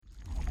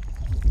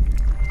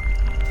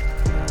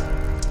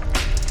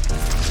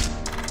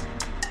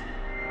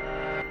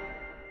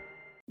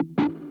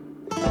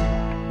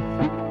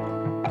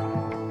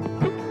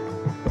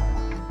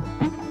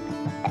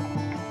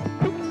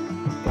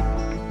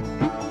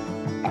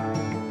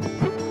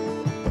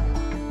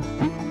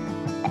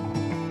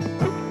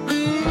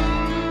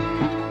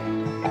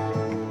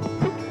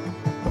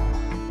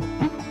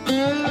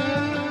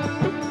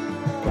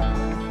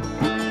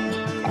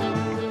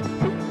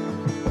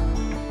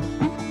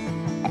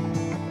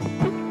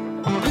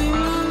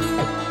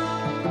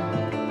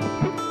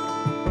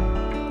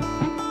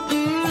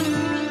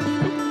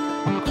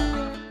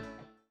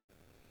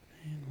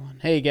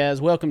Hey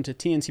guys, welcome to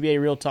TNCBA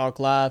Real Talk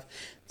Live.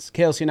 It's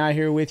Kelsey and I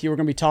here with you. We're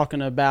going to be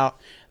talking about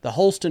the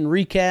Holston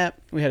recap.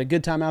 We had a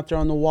good time out there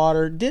on the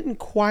water. Didn't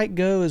quite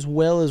go as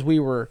well as we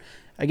were,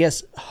 I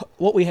guess,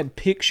 what we had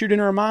pictured in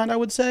our mind, I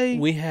would say.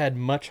 We had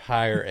much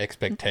higher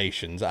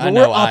expectations. At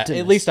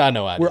least I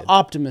know I did. We're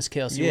optimists,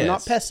 Kelsey. Yes. We're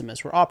not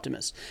pessimists. We're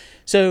optimists.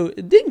 So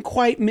it didn't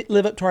quite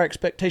live up to our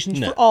expectations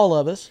for all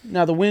of us.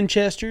 Now, the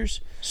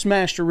Winchesters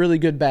smashed a really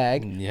good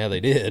bag. Yeah, they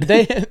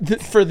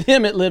did. For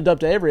them, it lived up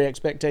to every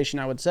expectation,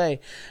 I would say.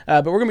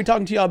 But we're going to be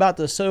talking to y'all about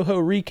the SoHo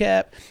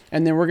recap,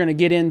 and then we're going to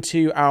get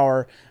into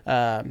our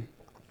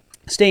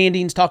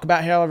standings, talk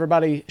about how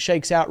everybody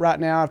shakes out right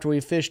now after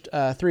we've fished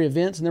 3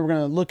 events, and then we're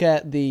going to look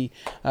at the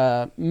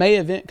May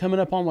event coming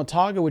up on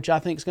Watauga, which I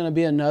think is going to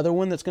be another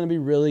one that's going to be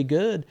really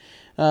good.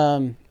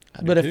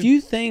 But a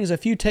few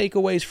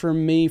takeaways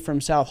from me from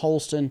South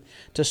Holston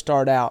to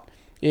start out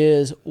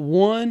is,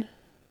 one,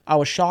 I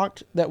was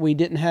shocked that we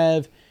didn't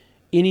have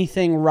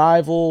anything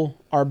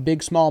rival our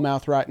big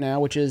smallmouth right now,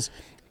 which is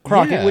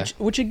Crockett, Yeah.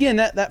 which again,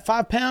 that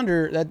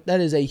 5-pounder,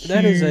 that is a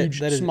huge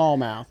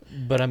smallmouth.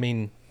 But I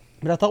mean,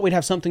 But I thought we'd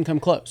have something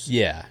come close.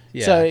 yeah.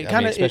 So it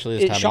kind of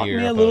it shocked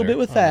me a little bit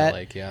with that.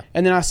 Lake, yeah.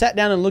 And then I sat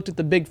down and looked at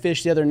the big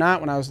fish the other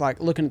night when I was like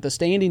looking at the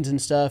standings and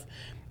stuff.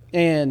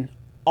 And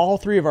all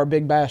 3 of our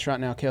big bass right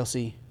now,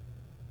 Kelsey,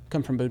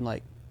 come from Boone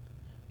Lake.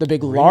 The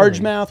big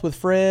largemouth with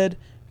Fred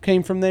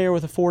came from there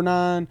with a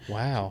 4.9.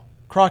 Wow.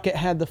 Crockett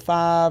had the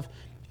 5.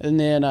 And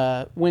then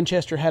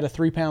Winchester had a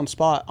 3-pound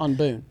spot on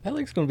Boone. That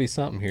lake's going to be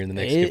something here in the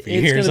next few It's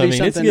years. going to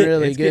be something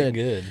really it's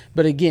good.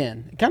 But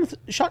again, it kind of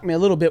shocked me a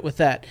little bit with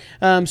that.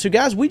 So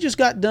guys, we just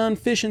got done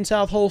fishing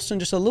South Holston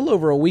just a little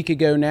over a week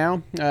ago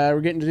now. We're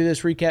getting to do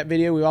this recap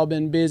video. We've all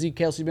been busy.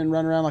 Kelsey's been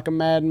running around like a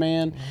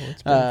madman.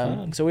 It's been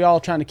fun. So we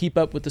all trying to keep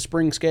up with the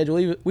spring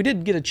schedule. We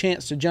did get a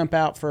chance to jump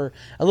out for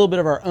a little bit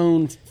of our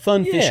own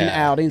fun fishing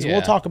outings. Yeah.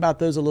 We'll talk about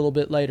those a little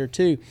bit later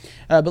too.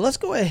 But let's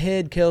go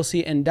ahead,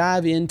 Kelsey, and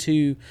dive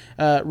into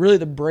really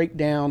the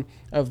breakdown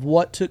of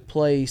what took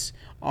place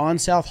on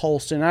South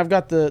Holston. I've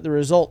got the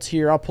results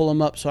here. I'll pull them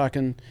up so I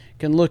can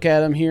look at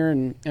them here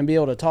and be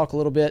able to talk a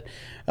little bit.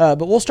 But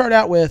we'll start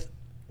out with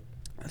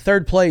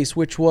 3rd place,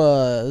 which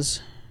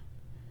was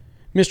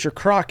Mr.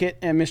 Crockett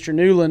and Mr.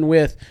 Newland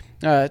with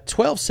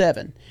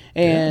 12-7.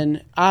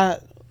 And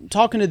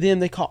talking to them,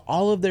 they caught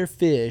all of their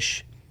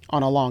fish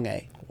on a long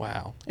A.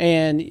 Wow.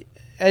 And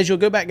as you'll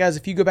go back, guys,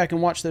 if you go back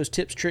and watch those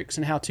tips, tricks,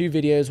 and how-to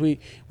videos,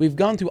 we've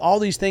gone through all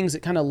these things that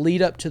kind of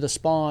lead up to the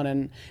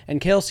spawn,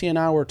 and Kelsey and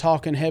I were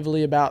talking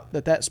heavily about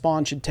that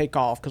spawn should take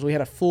off because we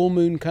had a full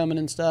moon coming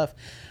and stuff.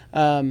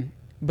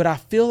 But I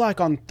feel like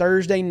on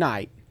Thursday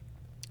night,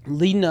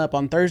 leading up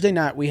on Thursday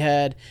night, we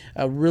had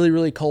a really,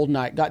 really cold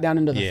night, got down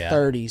into the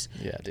 30s.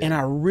 Yeah, it did. And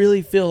I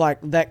really feel like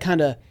that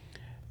kind of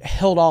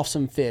held off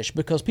some fish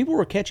because people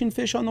were catching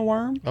fish on the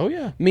worm. Oh,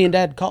 yeah. Me and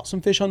Dad caught some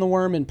fish on the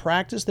worm in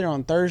practice there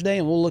on Thursday,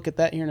 and we'll look at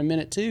that here in a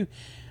minute too.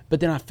 But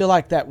then I feel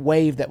like that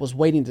wave that was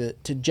waiting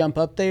to jump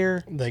up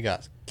there, They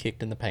got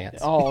kicked in the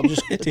pants. oh,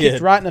 just kicked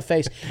right in the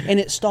face,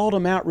 and it stalled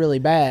them out really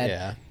bad.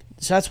 Yeah.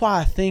 So that's why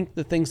I think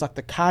the things like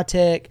the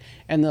Kitech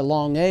and the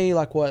long A,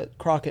 like what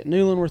Crockett and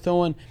Newland were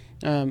throwing,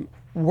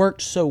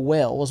 worked so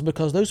well, was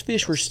because those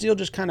fish were still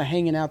just kind of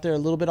hanging out there a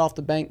little bit off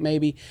the bank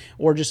maybe,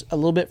 or just a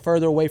little bit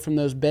further away from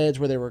those beds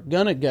where they were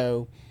going to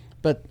go.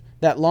 But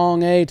that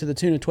long A to the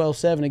tune of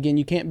 12-7, again,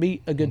 you can't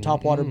beat a good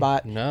topwater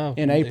bite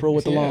in April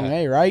with the long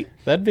A, right?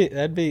 That'd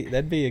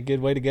be a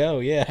good way to go,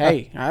 yeah.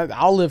 Hey,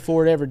 I'll live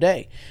for it every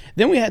day.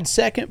 Then we had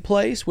 2nd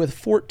place with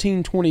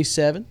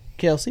 14-27.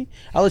 Kelsey,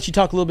 I'll let you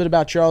talk a little bit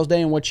about y'all's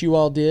day and what you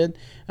all did.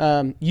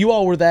 You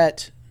all were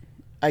that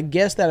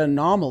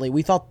anomaly.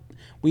 We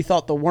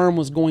thought the worm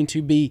was going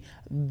to be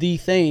the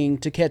thing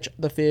to catch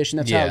the fish, and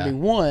that's how it would be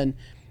won.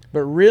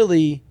 But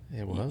really,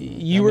 it was.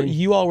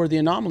 You all were the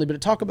anomaly.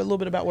 But talk a little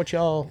bit about what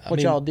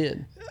y'all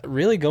did.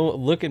 Really,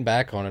 looking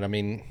back on it, I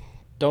mean,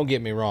 don't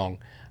get me wrong,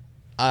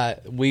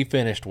 we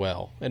finished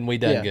well and we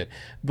done good,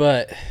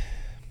 but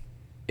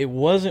it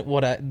wasn't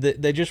what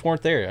they just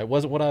weren't there. It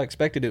wasn't what I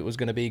expected it was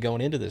going to be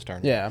going into this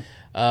tournament.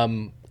 Yeah.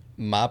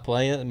 My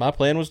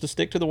plan was to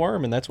stick to the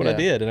worm, and that's what I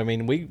did. And I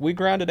mean, we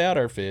grinded out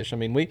our fish. I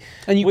mean, we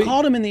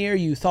caught them in the air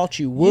you thought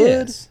you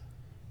would, yes.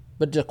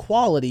 But the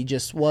quality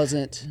just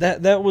wasn't.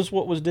 That was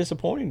what was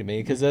disappointing to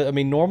me because I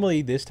mean,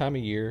 normally this time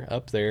of year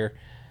up there,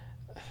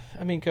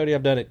 I mean, Cody,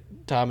 I've done it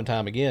time and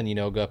time again. You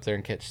know, go up there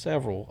and catch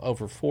several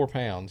over 4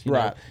 pounds. You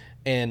know,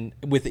 and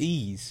with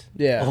ease.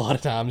 Yeah. A lot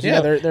of times. Yeah.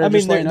 They're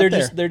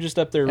just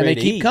up there and ready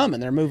they keep to eat. coming.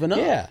 They're moving up.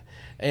 Yeah.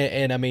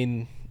 And I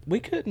mean,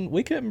 we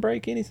couldn't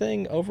break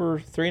anything over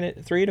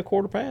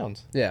 3.25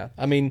 pounds. Yeah.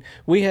 I mean,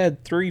 we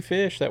had 3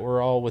 fish that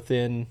were all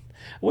within.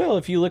 Well,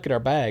 if you look at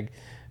our bag,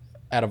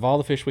 out of all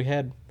the fish we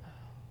had,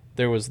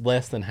 there was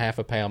less than half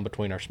a pound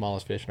between our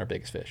smallest fish and our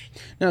biggest fish.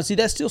 Now, see,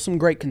 that's still some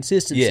great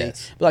consistency.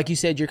 Yes. But like you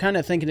said, you're kind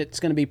of thinking it's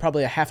going to be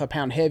probably a half a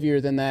pound heavier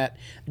than that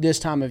this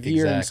time of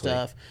year and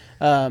stuff.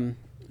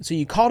 So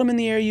you caught them in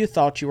the area you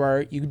thought you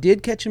were. You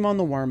did catch them on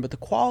the worm, but the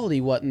quality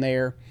wasn't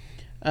there.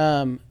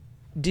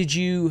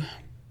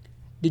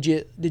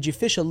 did you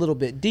fish a little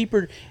bit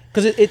deeper?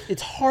 Because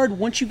it's hard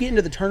once you get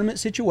into the tournament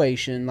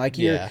situation. Like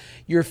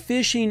you're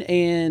fishing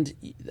and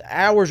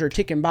hours are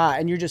ticking by,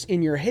 and you're just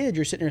in your head.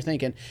 You're sitting there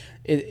thinking,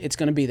 it's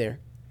going to be there,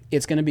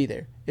 it's going to be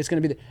there, it's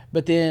going to be there.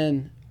 But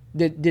then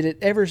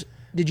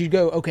did you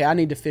go, okay, I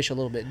need to fish a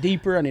little bit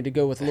deeper, I need to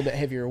go with a little bit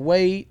heavier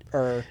weight?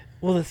 Or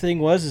well, the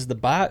thing is the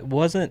bite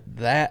wasn't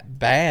that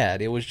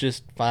bad. It was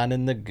just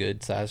finding the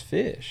good size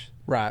fish.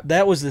 Right.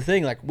 That was the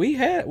thing. Like we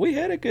had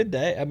a good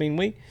day. I mean,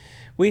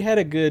 we had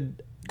a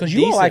good, because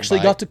you all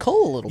actually bite. got to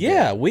cull a little bit.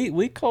 Yeah,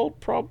 we culled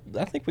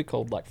I think we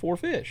culled like 4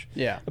 fish.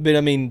 Yeah. But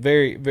I mean,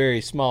 very, very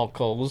small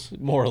culls,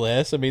 more or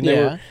less. I mean,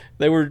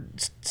 they were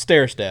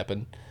stair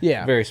stepping.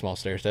 Yeah. Very small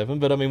stair stepping,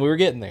 but I mean, we were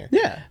getting there.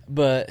 Yeah.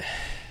 But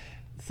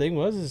the thing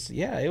was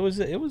it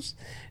was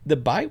the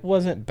bite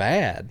wasn't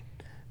bad.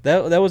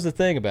 That was the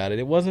thing about it.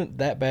 It wasn't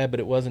that bad, but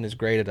it wasn't as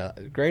great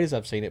as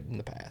I've seen it in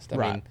the past. I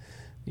mean,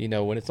 you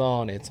know, when it's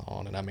on,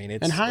 and I mean,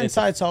 and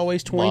hindsight's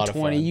always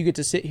 20/20. You get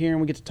to sit here and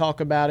we get to talk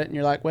about it, and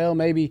you're like, well,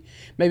 maybe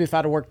if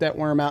I'd have worked that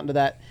worm out into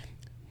that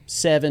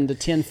 7 to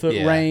 10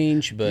 foot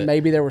range, but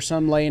maybe there were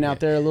some laying out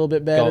there a little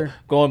bit better.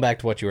 Going back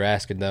to what you were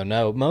asking, though,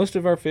 no, most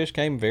of our fish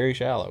came very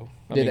shallow.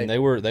 I mean, they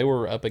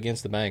were up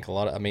against the bank a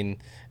lot. I mean,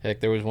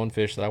 heck, there was one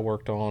fish that I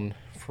worked on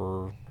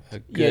for a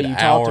good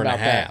hour and a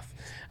half.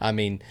 I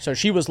mean, so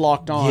she was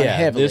locked on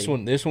heavily.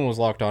 This one was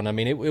locked on. I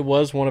mean, it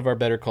was one of our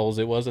better culls.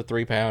 It was a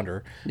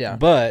 3-pounder. Yeah.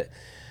 But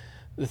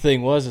the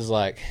thing is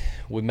like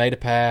we made a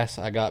pass.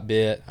 I got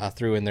bit. I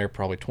threw in there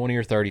probably 20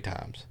 or 30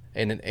 times,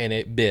 and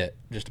it bit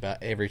just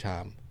about every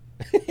time.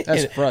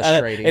 That's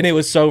frustrating. And it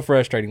was so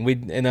frustrating.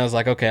 And I was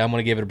like, okay, I'm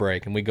going to give it a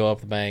break. And we go up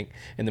the bank,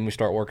 and then we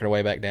start working our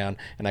way back down,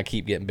 and I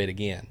keep getting bit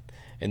again.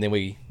 And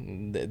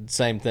then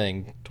same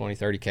thing, 20,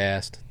 30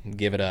 cast,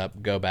 give it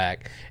up, go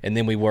back. And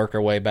then we work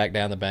our way back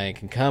down the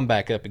bank and come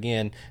back up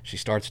again. She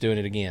starts doing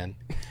it again.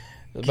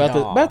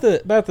 About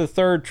the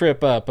third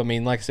trip up, I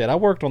mean, like I said, I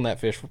worked on that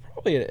fish for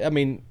probably, I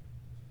mean,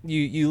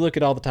 you look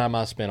at all the time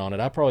I spent on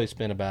it, I probably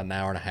spent about an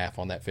hour and a half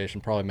on that fish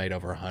and probably made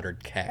over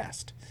 100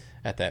 casts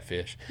at that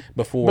fish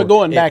before. But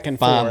going back and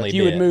forth, bit.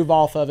 You would move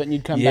off of it and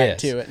you'd come back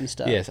to it and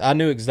stuff. Yes, I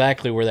knew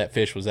exactly where that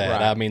fish was at.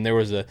 Right. I mean, there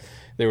was a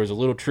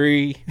little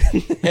tree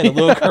and a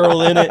little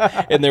curl in it,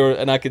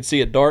 and I could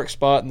see a dark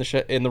spot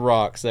in the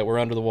rocks that were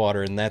under the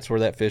water, and that's where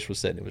that fish was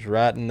sitting. It was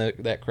right in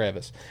that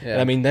crevice. Yeah.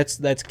 And I mean,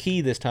 that's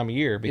key this time of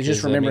year, because it's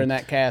just remembering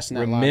that cast and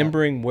that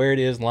remembering where it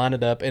is, line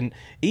it up, and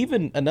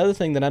even another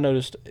thing that I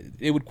noticed,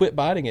 it would quit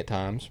biting at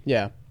times.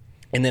 Yeah.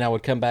 And then I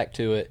would come back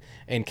to it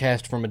and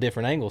cast from a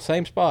different angle,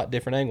 same spot,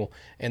 different angle,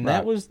 and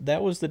that was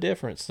the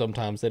difference.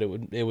 Sometimes that it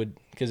would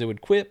because it would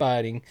quit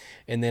biting,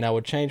 and then I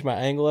would change my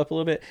angle up a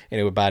little bit,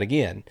 and it would bite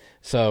again.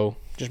 So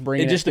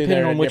it just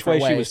depended on which way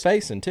she was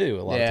facing too.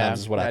 A lot of times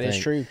is what I think. That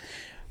is true.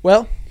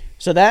 Well,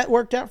 so that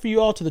worked out for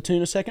you all to the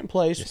tune of second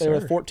place. Yes, they were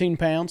 14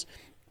 pounds,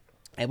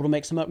 able to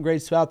make some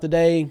upgrades throughout the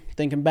day.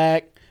 Thinking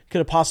back, could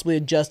have possibly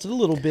adjusted a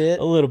little bit.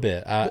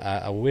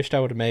 I wished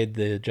I would have made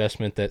the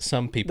adjustment that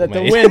some people made.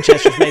 That the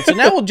Winchesters made. So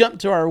now we'll jump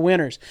to our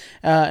winners.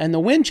 And the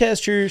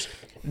Winchesters,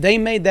 they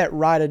made that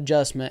right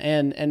adjustment.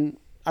 And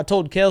I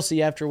told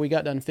Kelsey after we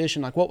got done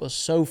fishing, like, what was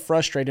so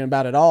frustrating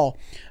about it all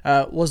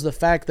was the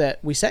fact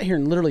that we sat here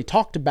and literally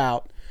talked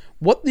about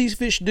what these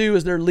fish do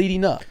as they're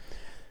leading up.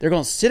 They're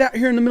going to sit out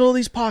here in the middle of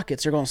these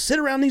pockets. They're going to sit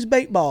around these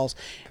bait balls.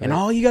 Correct. And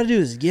all you got to do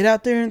is get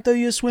out there and throw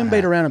you a swim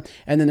bait around them.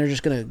 And then they're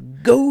just going to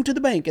go to the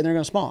bank and they're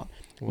going to spawn.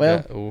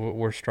 Well,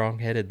 we're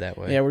strong-headed that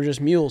way. Yeah, we're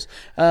just mules.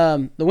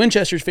 The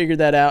Winchesters figured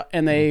that out,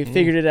 and they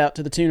figured it out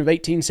to the tune of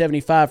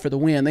 $18.75 for the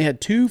win. They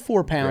had 2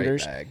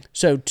 4-pounders,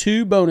 so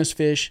 2 bonus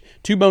fish,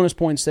 2 bonus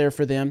points there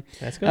for them.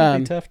 That's going to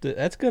be tough.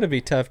 That's going to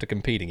be tough to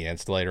compete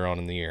against later on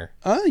in the year.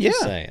 Yeah,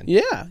 just saying.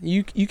 Yeah.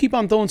 You keep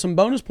on throwing some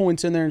bonus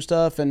points in there and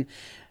stuff, and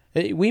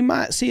we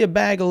might see a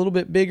bag a little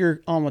bit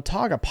bigger on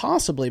Watauga,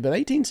 possibly, but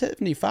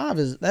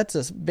 $18.75 that's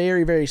a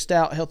very, very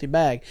stout, healthy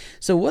bag.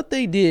 So what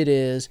they did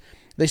is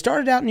they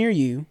started out near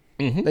you.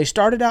 Mm-hmm. They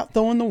started out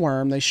throwing the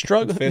worm. They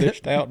struggled.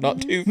 Finished out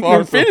not too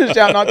far. Finished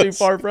out not too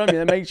far from you.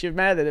 That makes you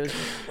mad that it was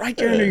right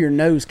there under your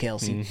nose,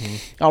 Kelsey.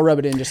 Mm-hmm. I'll rub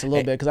it in just a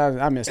little bit because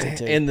I missed it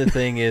too. And the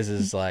thing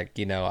is like,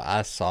 you know,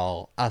 I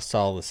saw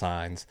the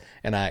signs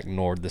and I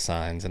ignored the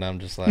signs, and I'm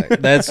just like,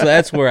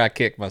 that's where I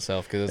kicked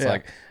myself, because it's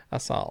like I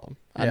saw them.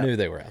 I knew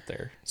they were out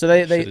there. So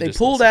they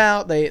pulled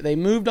out. They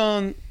moved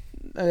on.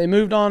 They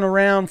moved on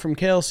around from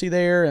Kelsey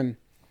there, and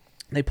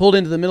they pulled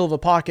into the middle of a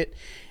pocket.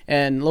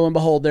 And lo and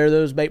behold, there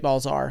those bait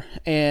balls are.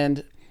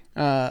 And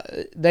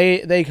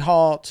they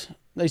caught.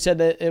 They said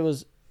that it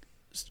was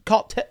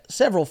caught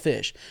several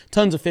fish,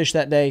 tons of fish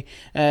that day,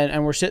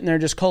 and we're sitting there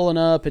just culling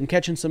up and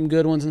catching some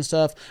good ones and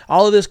stuff.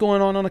 All of this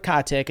going on a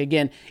Kitech.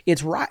 Again,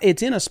 it's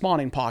in a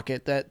spawning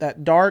pocket.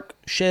 That dark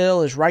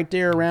shell is right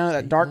there around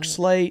that dark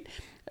slate.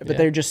 But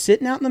they're just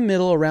sitting out in the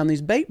middle around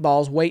these bait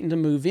balls waiting to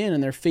move in,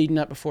 and they're feeding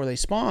up before they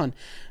spawn.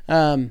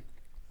 But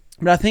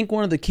I think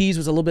one of the keys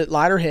was a little bit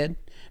lighter head,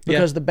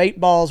 because the bait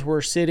balls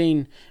were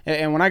sitting.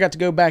 And when I got to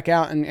go back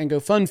out and go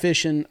fun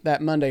fishing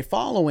that Monday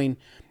following,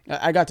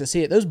 I got to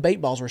see it. Those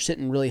bait balls were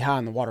sitting really high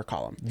in the water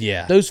column.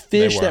 Yeah. Those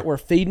fish that were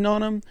feeding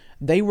on them,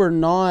 they were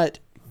not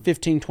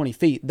 15, 20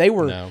 feet. They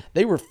were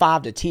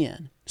 5 to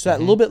 10. So that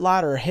little bit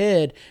lighter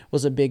head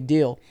was a big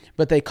deal.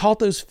 But they caught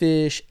those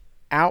fish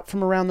out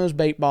from around those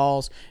bait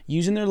balls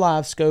using their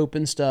live scope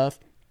and stuff.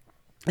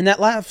 And that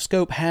live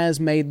scope has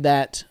made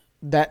that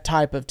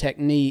type of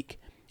technique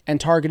and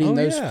targeting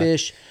those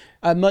fish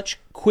a much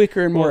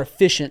quicker and more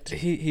efficient.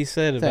 He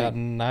said about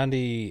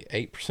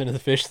 98% of the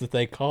fish that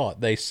they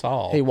caught, they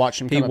saw. He watched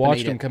them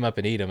come up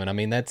and eat them. And I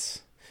mean,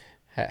 that's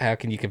how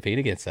can you compete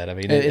against that? I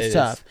mean, it's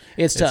tough.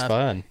 It's tough. It's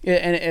fun.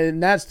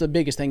 And that's the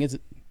biggest thing.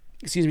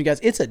 Excuse me, guys.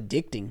 It's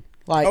addicting.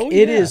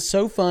 It is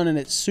so fun and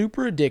it's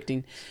super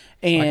addicting.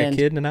 And like a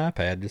kid and an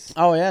iPad.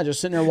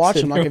 Just sitting there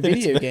watching like a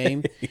video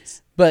game.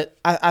 But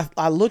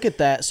I look at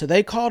that. So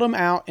they caught them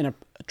out in a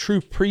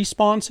true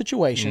pre-spawn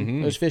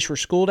situation. Those fish were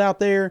schooled out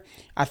there.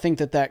 I think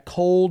that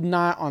cold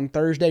night on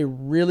Thursday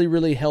really,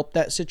 really helped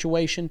that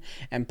situation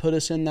and put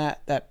us in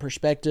that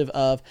perspective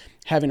of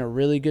having a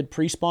really good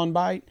pre-spawn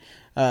bite.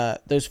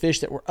 Those fish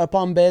that were up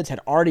on beds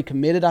had already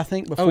committed, I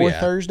think, before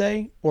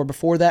Thursday or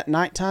before that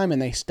nighttime, and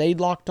they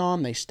stayed locked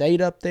on. They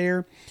stayed up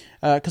there.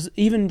 Because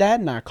even Dad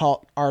and I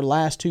caught our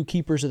last 2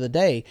 keepers of the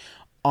day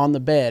on the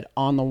bed,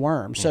 on the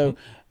worm. So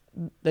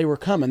they were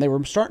coming. They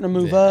were starting to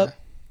move up.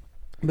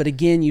 But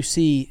again, you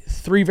see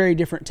 3 very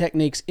different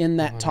techniques in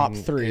that top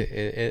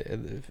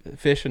 3.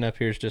 Fishing up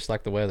here is just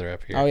like the weather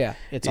up here. Oh yeah,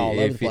 it's all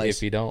over the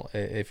place.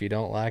 If you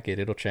don't like it,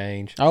 it'll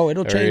change. Oh,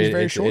 it'll change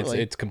very shortly.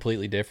 It's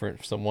completely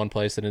different from one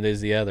place than it is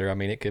the other. I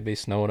mean, it could be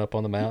snowing up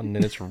on the mountain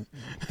and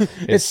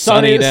it's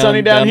sunny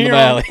down here the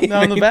valley.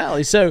 down the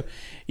valley. So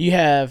you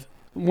have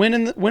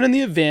winning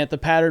the event. The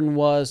pattern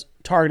was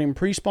targeting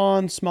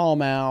pre-spawn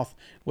smallmouth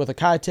with a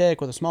Kitech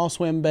with a small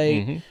swim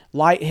bait,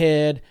 light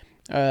head.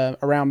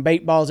 Around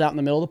bait balls out in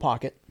the middle of the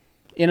pocket,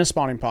 in a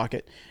spawning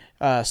pocket.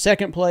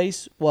 Second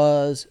place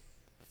was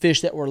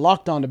fish that were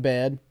locked onto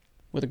bed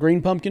with a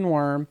green pumpkin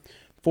worm,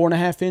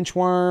 4.5-inch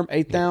worm,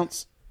 1/8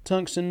 ounce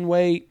tungsten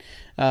weight,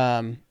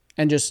 and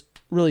just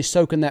really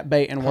soaking that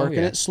bait and working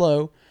it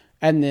slow.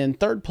 And then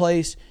third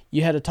place,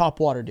 you had a top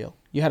water deal.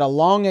 You had a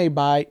long A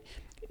bite,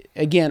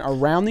 again,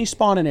 around these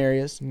spawning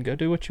areas. You can go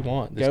do what you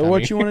want. You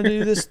want to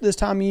do this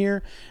time of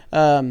year.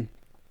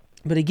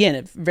 But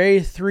again,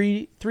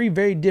 three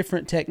very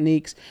different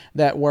techniques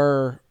that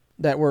were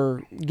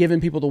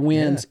giving people the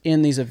wins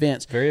in these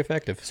events. Very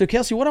effective. So,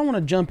 Kelsey, what I want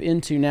to jump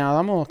into now,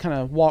 I'm going to kind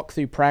of walk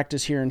through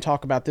practice here and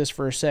talk about this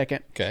for a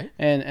second. Okay.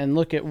 And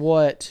look at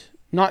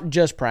not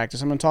just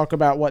practice. I'm going to talk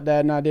about what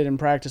Dad and I did in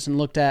practice and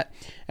looked at.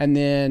 And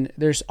then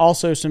there's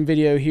also some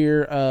video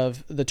here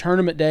of the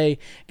tournament day.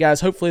 Guys,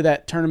 hopefully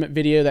that tournament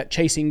video, that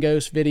Chasing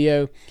Ghost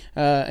video,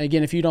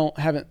 again, if you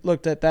haven't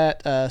looked at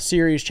that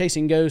series,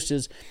 Chasing Ghost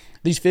is...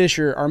 These fish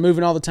are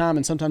moving all the time,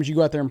 and sometimes you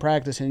go out there and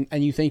practice, and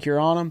you think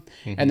you're on them,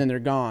 and then they're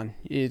gone.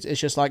 It's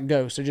just like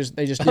ghosts.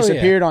 They just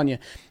disappeared on you.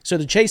 So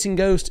the Chasing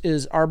Ghost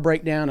is our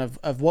breakdown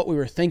of what we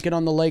were thinking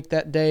on the lake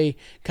that day,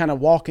 kind of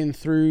walking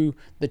through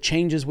the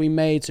changes we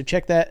made. So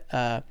check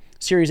that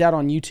series out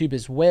on YouTube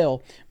as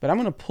well. But I'm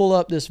going to pull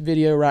up this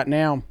video right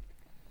now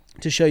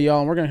to show you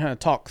all, and we're going to kind of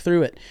talk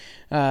through it.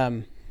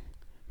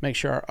 Make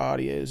sure our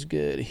audio is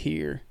good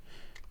here.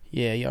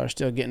 Yeah, y'all are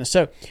still getting us.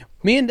 So,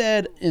 me and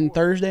Dad in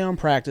Thursday on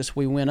practice,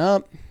 we went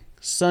up,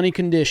 sunny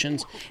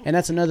conditions, and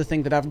that's another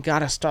thing that I've got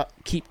to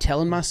keep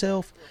telling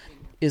myself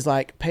is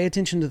like pay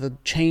attention to the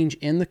change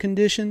in the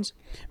conditions,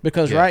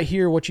 because right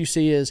here what you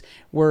see is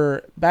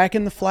we're back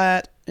in the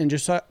flat in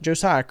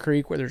Josiah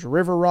Creek where there's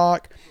river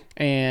rock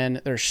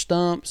and there's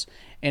stumps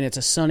and it's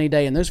a sunny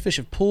day, and those fish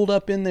have pulled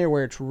up in there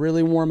where it's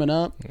really warming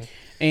up,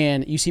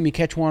 and you see me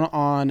catch one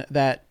on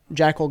that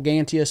Jackal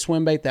Gantia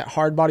swim bait, that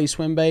hard body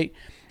swim bait.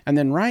 And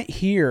then right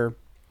here,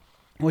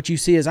 what you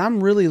see is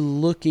I'm really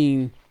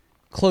looking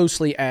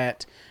closely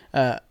at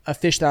a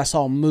fish that I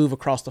saw move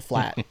across the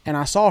flat. And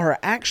I saw her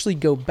actually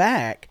go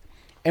back.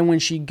 And when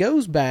she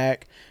goes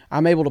back,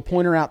 I'm able to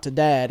point her out to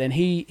Dad. And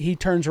he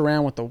turns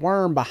around with the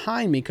worm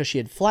behind me because she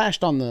had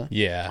flashed on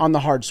the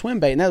hard swim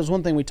bait. And that was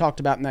one thing we talked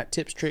about in that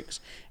tips, tricks,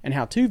 and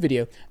how-to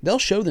video. They'll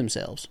show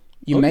themselves.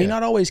 You may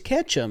not always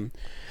catch them.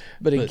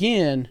 But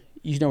again,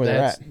 you know where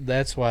they're at.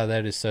 That's why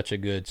that is such a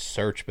good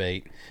search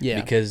bait.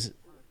 Yeah. Because...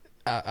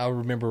 I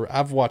remember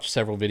I've watched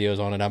several videos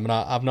on it.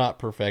 I've not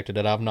perfected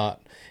it. I've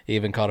not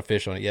even caught a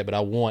fish on it yet, but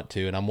I want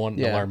to, and I'm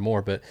wanting to learn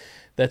more. But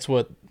that's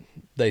what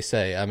they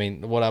say. I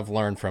mean, what I've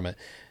learned from it,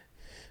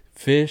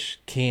 fish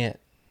can't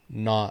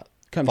not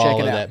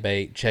follow that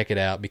bait, check it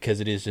out,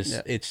 because it is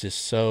just it's just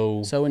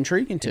so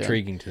intriguing to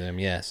them.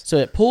 Yes. So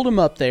it pulled him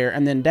up there,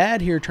 and then Dad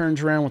here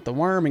turns around with the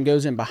worm and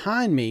goes in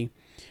behind me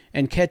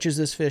and catches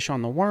this fish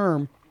on the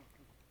worm.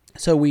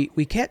 So we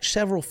catch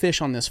several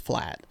fish on this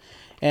flat.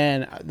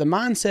 And the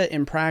mindset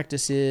in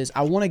practice is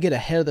I want to get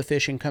ahead of the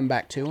fish and come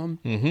back to them.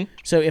 Mm-hmm.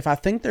 So if I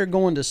think they're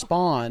going to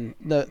spawn,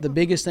 the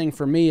biggest thing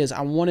for me is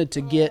I wanted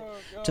to get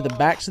to the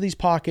backs of these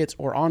pockets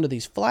or onto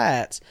these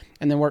flats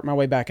and then work my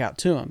way back out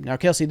to them. Now,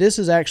 Kelsey, this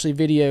is actually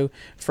video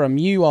from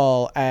you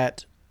all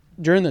at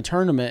during the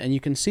tournament, and you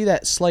can see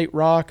that slate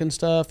rock and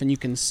stuff, and you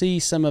can see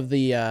some of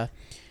the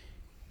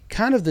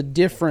kind of the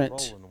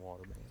different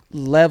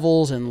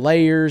levels and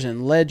layers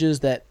and ledges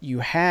that you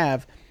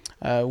have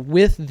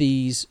with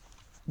these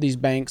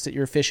banks that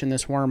you're fishing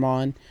this worm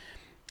on,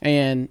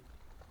 and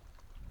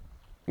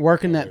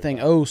working that thing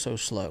so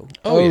slow.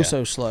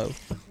 So slow.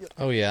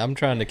 Oh, yeah, I'm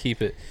trying to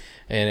keep it,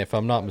 and if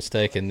I'm not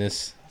mistaken,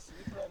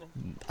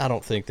 I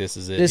don't think this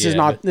is it. This is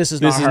not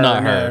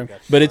her. No.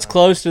 But it's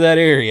close to that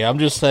area. I'm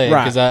just saying,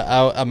 because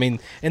I mean,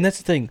 and that's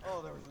the thing.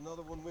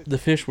 The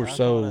fish were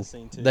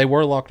they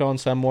were locked on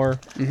somewhere,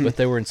 but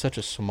they were in such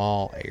a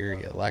small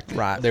area. Like,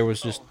 there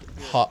was just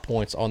hot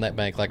points on that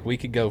bank. Like, we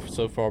could go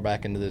so far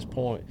back into this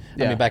point,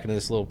 back into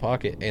this little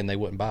pocket, and they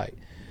wouldn't bite.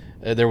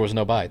 There was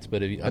no bites,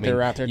 but they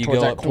were out there you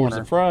go up towards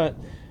the front,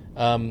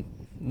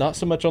 not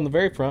so much on the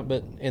very front,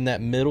 but in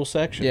that middle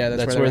section. Yeah,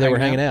 that's where they were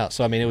hanging out.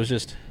 So, I mean, it was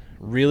just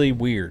really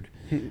weird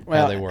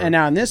how they were. And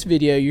now in this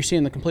video, you're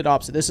seeing the complete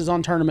opposite. This is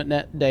on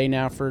tournament day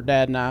now for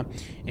Dad and I,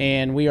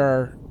 and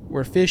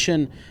we're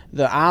fishing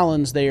the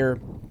islands there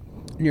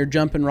near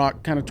Jumping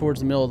Rock, kind of towards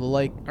the middle of the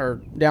lake,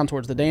 or down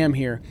towards the dam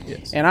here.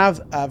 Yes. And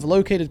I've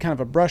located kind of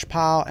a brush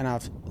pile, and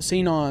I've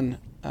seen on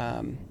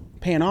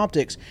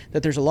Panoptics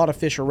that there's a lot of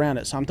fish around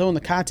it. So I'm throwing the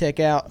Kitech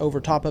out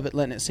over top of it,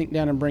 letting it sink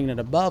down and bringing it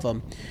above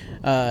them.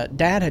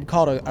 Dad had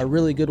caught a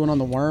really good one on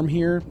the worm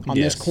here on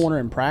this corner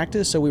in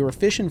practice, so we were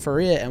fishing for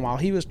it, and while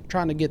he was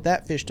trying to get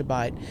that fish to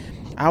bite,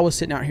 I was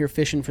sitting out here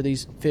fishing for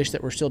these fish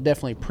that were still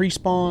definitely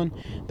pre-spawn.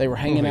 They were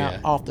hanging out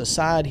off the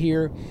side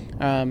here.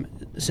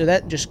 So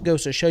that just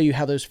goes to show you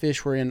how those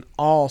fish were in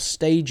all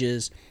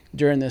stages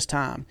during this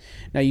time.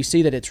 Now you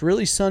see that it's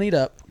really sunnied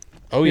up.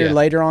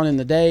 Later on in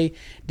the day.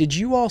 Did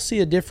you all see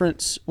a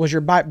difference? Was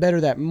your bite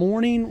better that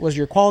morning? Was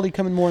your quality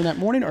coming more in that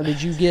morning, or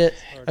did you get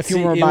a few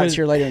more bites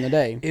here later in the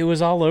day? It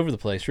was all over the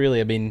place,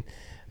 really. I mean,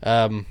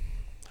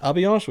 I'll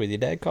be honest with you,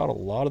 Dad caught a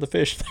lot of the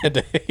fish that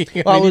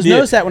day. I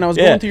noticed that when I was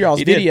going through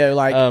y'all's video.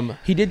 Like,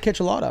 he did catch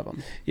a lot of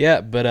them.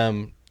 Yeah, but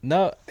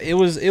no, it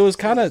was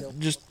kind of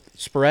just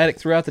sporadic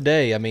throughout the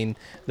day. I mean,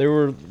 there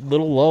were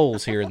little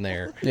lulls here and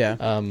there. Yeah.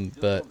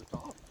 But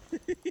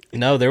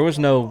no, there was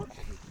no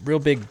real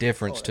big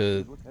difference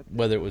to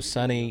whether it was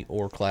sunny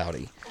or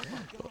cloudy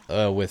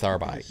with our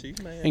bite.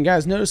 And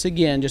guys, notice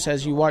again, just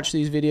as you watch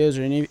these videos,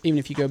 or even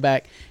if you go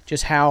back,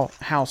 just how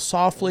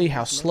softly,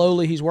 how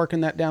slowly he's working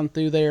that down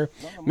through there,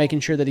 making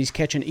sure that he's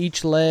catching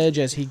each ledge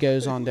as he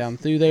goes on down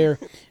through there,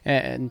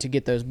 and to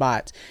get those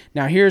bites.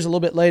 Now here's a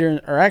little bit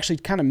later, or actually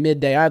kind of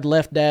midday. I'd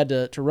left Dad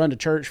to run to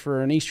church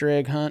for an Easter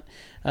egg hunt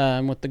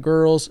with the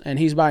girls, and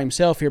he's by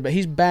himself here, but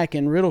he's back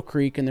in Riddle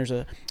Creek, and there's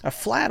a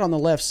flat on the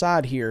left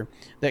side here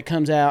that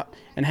comes out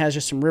and has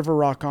just some river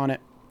rock on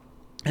it.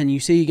 And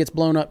you see he gets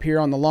blown up here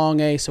on the long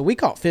A. So we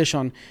caught fish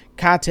on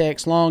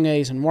Kitechs, long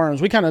A's, and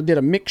worms. We kind of did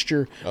a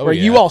mixture where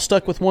you all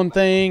stuck with one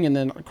thing, and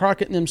then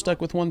Crockett and them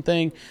stuck with one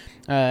thing,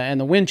 and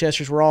the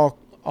Winchesters were all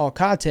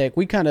Kitech.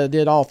 We kind of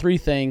did all three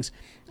things.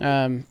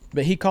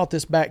 But he caught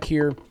this back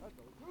here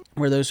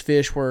where those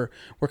fish were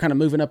kind of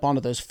moving up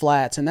onto those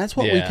flats. And that's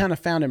what we kind of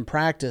found in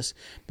practice.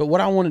 But what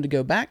I wanted to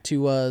go back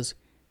to was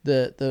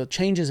the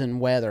changes in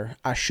weather.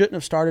 I shouldn't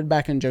have started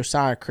back in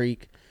Josiah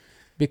Creek,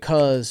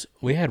 because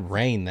we had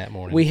rain that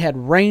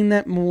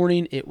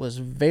morning. It was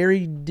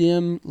very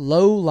dim,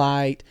 low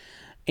light,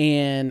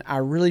 and I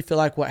really feel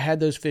like what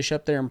had those fish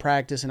up there in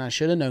practice, and I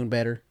should have known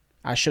better.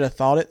 I should have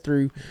thought it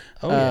through.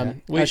 I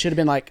should have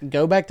been like,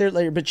 go back there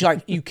later. But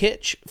you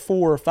catch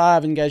 4 or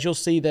 5, and guys, you'll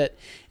see that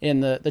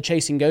in the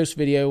Chasing Ghosts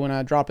video when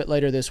I drop it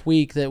later this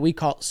week, that we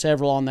caught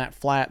several on that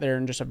flat there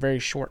in just a very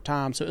short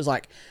time. So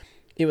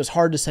it was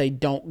hard to say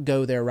don't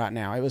go there right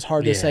now. It was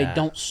hard to say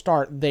don't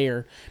start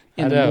there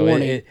in the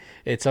morning.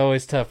 It's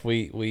always tough.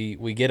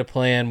 We get a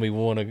plan. We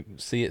want to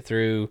see it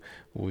through.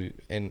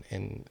 And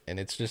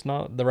it's just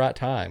not the right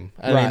time.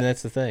 I mean,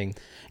 that's the thing.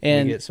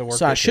 And so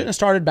I shouldn't have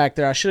started back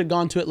there. I should have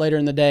gone to it later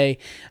in the day.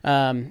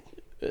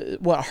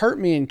 What hurt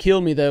me and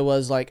killed me, though,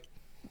 was like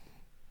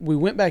we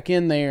went back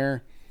in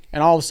there,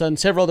 and all of a sudden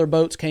several other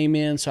boats came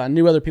in, so I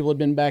knew other people had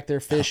been back there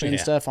fishing and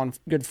stuff on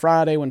Good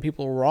Friday when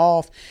people were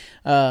off.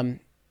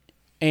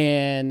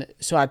 And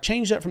so I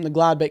changed up from the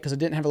glide bait because I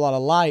didn't have a lot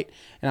of light,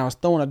 and I was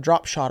throwing a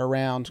drop shot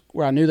around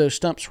where I knew those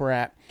stumps were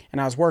at,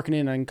 and I was working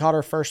in and caught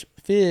our first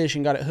fish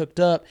and got it hooked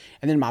up,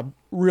 and then my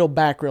reel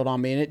back reeled on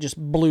me, and it just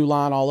blew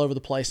line all over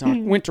the place, and I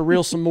went to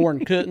reel some more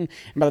and couldn't,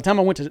 and by the time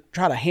I went to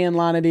try to hand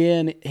line it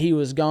in, he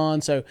was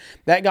gone, so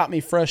that got me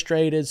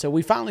frustrated. So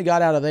we finally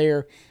got out of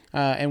there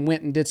and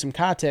went and did some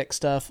Kitech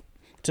stuff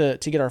to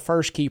get our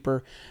first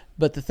keeper.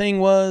 But the thing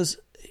was,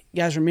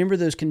 guys, remember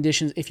those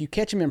conditions. If you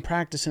catch them in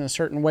practice in a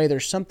certain way,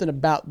 there's something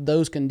about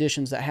those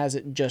conditions that has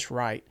it just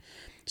right.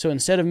 So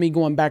instead of me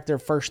going back there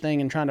first thing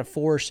and trying to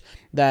force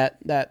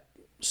that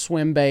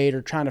swim bait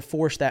or trying to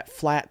force that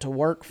flat to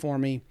work for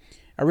me,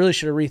 I really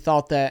should have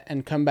rethought that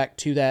and come back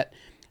to that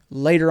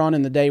later on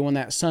in the day when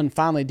that sun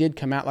finally did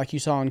come out, like you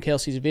saw in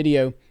Kelsey's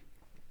video,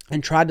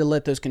 and tried to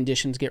let those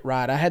conditions get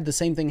right. I had the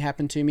same thing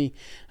happen to me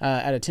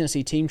at a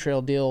Tennessee Team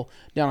Trail deal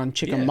down on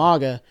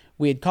Chickamauga.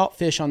 We had caught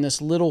fish on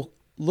this little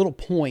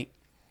point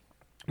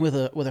with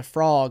a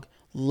frog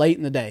late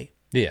in the day.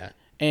 Yeah.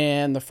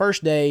 And the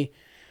first day,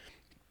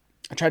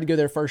 I tried to go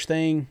there first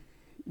thing,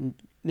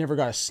 never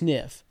got a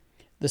sniff.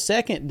 The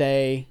second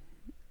day,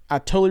 I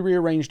totally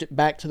rearranged it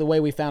back to the way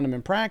we found them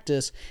in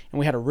practice, and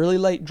we had a really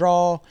late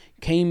draw,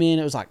 came in,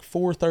 it was like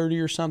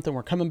 4:30 or something.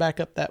 We're coming back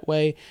up that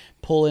way,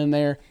 pull in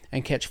there,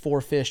 and catch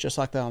 4 fish just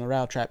like that on the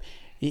rattle trap.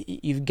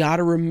 You've got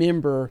to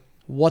remember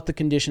what the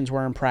conditions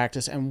were in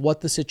practice and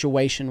what the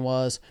situation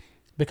was,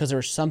 because there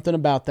was something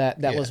about that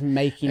was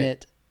making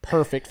it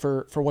perfect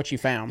for what you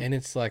found. And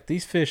it's like,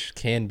 these fish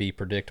can be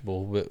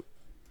predictable, but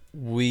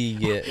we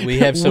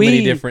have so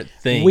many different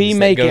things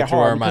make that go it through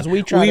hard our mind.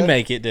 We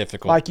make it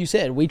difficult. Like you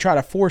said, we try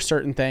to force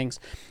certain things.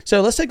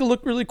 So let's take a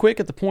look really quick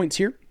at the points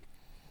here.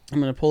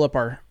 I'm going to pull up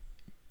our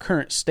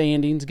current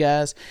standings,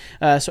 guys.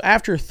 So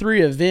after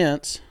 3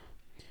 events,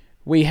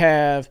 we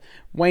have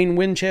Wayne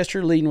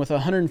Winchester leading with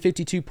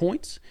 152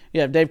 points. You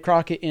have Dave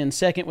Crockett in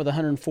second with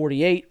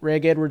 148,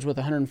 Reg Edwards with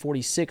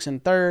 146 in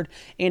third,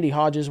 Andy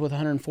Hodges with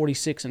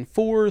 146 in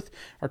fourth,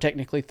 or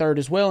technically third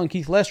as well, and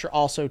Keith Lester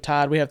also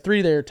tied. We have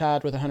 3 there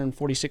tied with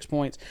 146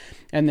 points,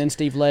 and then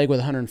Steve Legg with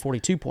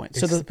 142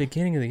 points. It's the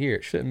beginning of the year.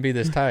 It shouldn't be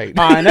this tight.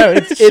 I know.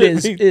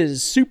 It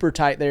is super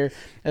tight there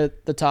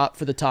at the top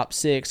for the top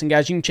 6. And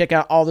guys, you can check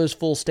out all those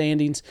full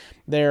standings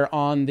there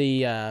on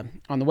the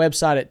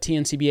website at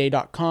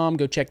tncba.com.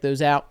 Go check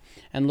those out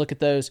and look at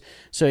those.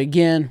 So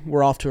again,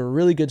 we're off to a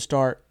really good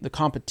start. The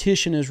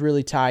competition is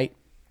really tight.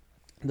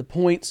 The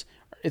points,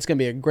 it's going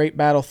to be a great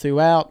battle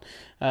throughout.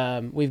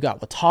 We've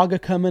got Watauga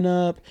coming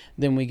up.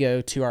 Then we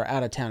go to our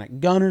out-of-town at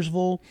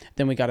Gunnersville.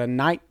 Then we got a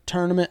night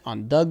tournament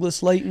on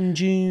Douglas late in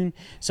June.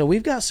 So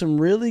we've got some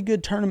really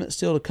good tournaments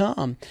still to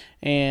come.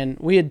 And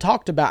we had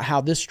talked about how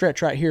this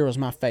stretch right here was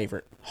my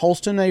favorite.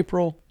 Holston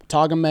April,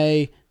 Watauga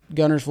May,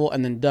 Gunnersville,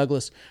 and then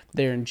Douglas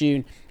there in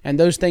June. And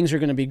those things are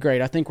going to be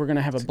great. I think we're going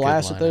to have a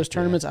blast at those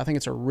tournaments. I think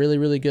it's a really,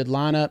 really good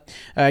lineup.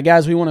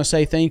 Guys, we want to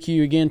say thank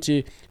you again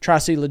to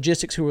Tri-C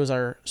Logistics, who was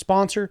our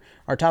sponsor,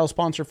 our title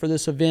sponsor for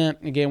this event.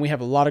 Again, we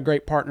have a lot of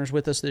great partners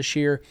with us this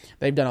year.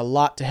 They've done a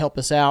lot to help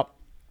us out,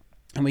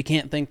 and we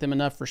can't thank them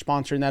enough for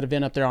sponsoring that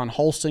event up there on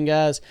Holston,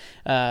 guys.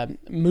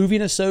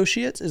 Moving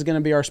Associates is going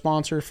to be our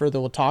sponsor for the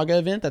Watauga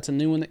event. That's a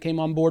new one that came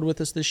on board with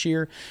us this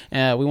year.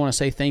 We want to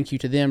say thank you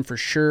to them for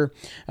sure.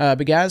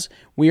 But guys,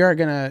 we are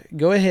going to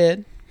go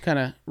ahead, kind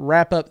of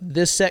wrap up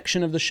this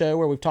section of the show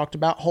where we've talked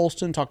about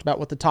Holston, talked about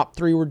what the top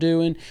 3 were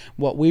doing,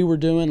 what we were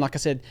doing. Like I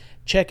said,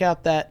 check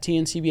out that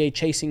TNCBA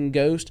Chasing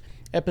Ghost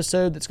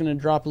episode that's going to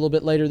drop a little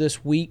bit later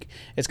this week.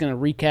 It's going to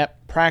recap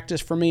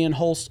practice for me on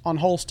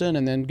Holston,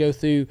 and then go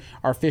through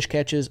our fish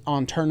catches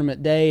on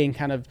tournament day and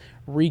kind of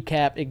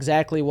recap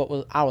exactly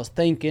what I was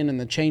thinking and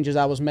the changes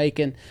I was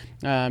making.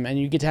 And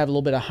you get to have a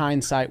little bit of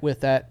hindsight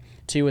with that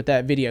too with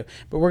that video.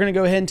 But we're going to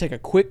go ahead and take a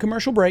quick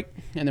commercial break,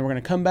 and then we're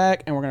going to come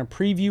back and we're going to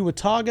preview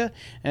Watauga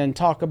and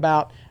talk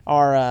about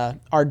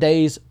our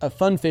days of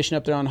fun fishing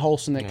up there on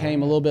Holston that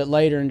came a little bit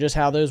later, and just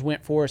how those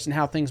went for us and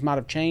how things might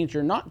have changed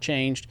or not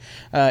changed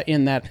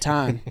in that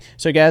time.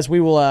 So guys,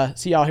 we will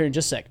see y'all here in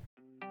just a second.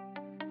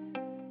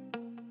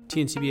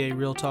 TNCBA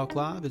Real Talk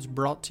Live is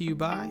brought to you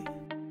by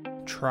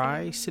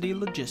Tri-City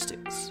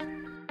Logistics,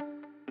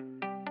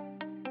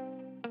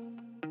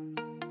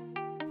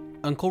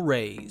 Uncle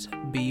Ray's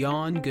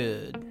Beyond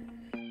Good,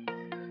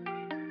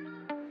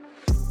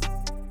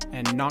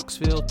 and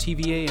Knoxville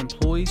TVA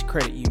Employees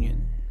Credit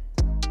Union.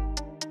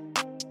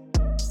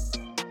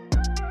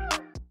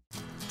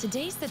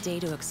 Today's the day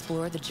to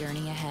explore the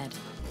journey ahead.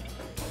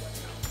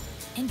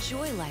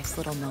 Enjoy life's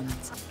little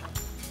moments,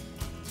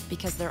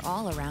 because they're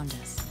all around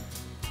us,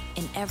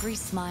 in every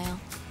smile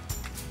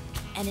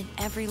and in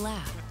every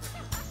laugh.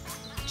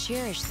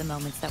 Cherish the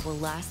moments that will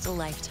last a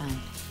lifetime.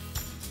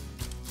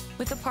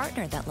 With a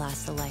partner that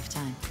lasts a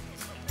lifetime.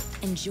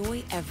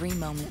 Enjoy every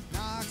moment.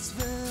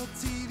 Knoxville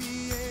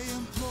TVA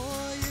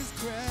Employees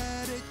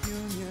Credit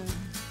Union.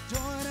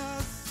 Join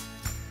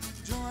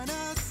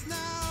us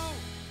now.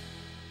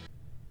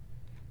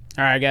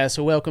 All right, guys,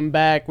 so welcome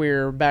back.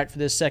 We're back for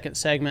this second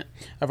segment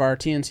of our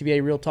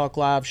TNCBA Real Talk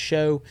Live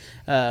show.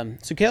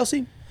 So,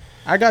 Kelsey,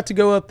 I got to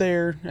go up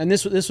there, and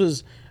this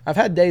was I've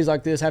had days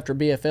like this after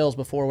BFLs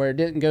before where it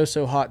didn't go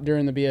so hot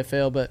during the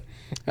BFL, but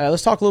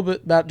let's talk a little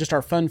bit about just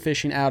our fun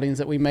fishing outings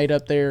that we made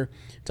up there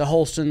to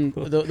Holston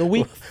the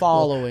week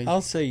following.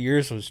 I'll say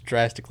yours was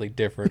drastically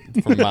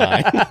different from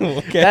mine.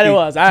 Okay? That it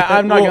was.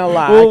 I'm not going to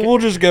lie. We'll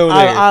just go there.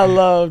 I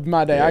loved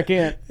my day. I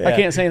can't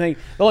say anything.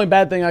 The only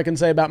bad thing I can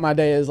say about my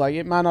day is, like,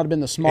 it might not have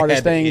been the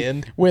smartest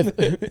thing with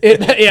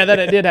it. Yeah, that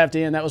it did have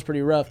to end. That was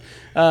pretty rough.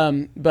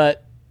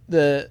 But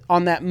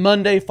on that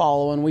Monday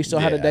following, we still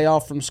had a day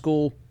off from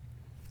school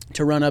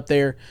to run up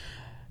there.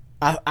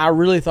 I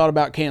really thought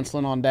about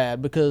canceling on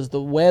Dad because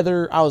the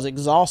weather, I was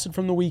exhausted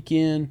from the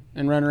weekend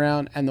and running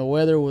around, and the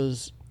weather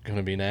was going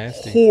to be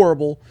nasty.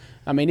 Horrible.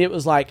 I mean, it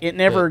was like it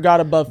never got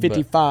above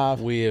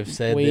 55. We have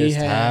said this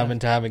time and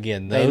time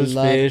again. Those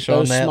fish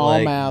on that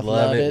lake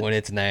love it when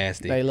it's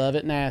nasty. They love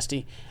it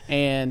nasty.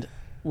 And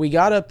we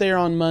got up there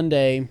on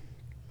Monday,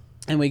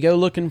 and we go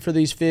looking for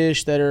these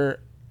fish that are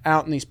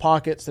out in these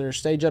pockets that are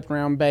staged up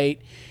around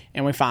bait,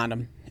 and we find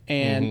them.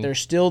 And they're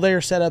still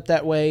there set up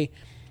that way.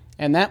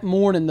 And that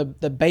morning,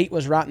 the bait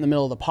was right in the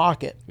middle of the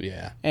pocket.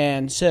 Yeah.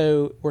 And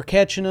so we're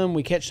catching them.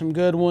 We catch some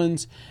good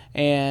ones.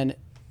 And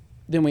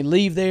then we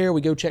leave there. We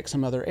go check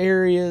some other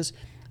areas.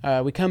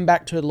 We come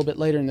back to it a little bit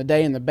later in the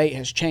day, and the bait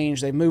has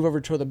changed. They move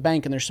over to the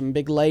bank, and there's some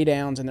big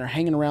laydowns, and they're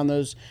hanging around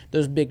those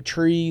big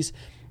trees.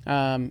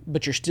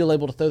 But you're still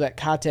able to throw that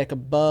Kitech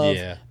above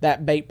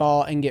that bait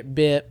ball and get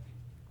bit.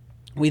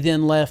 We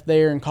then left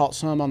there and caught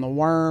some on the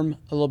worm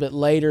a little bit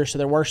later, so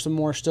there were some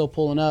more still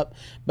pulling up.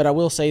 But I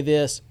will say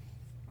this.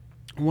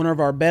 One of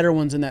our better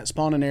ones in that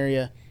spawning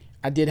area,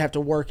 I did have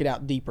to work it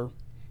out deeper.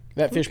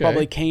 That fish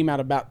probably came out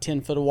about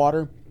 10 foot of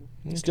water.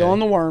 Still on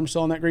the worm,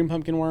 still on that green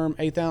pumpkin worm,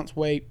 1/8 ounce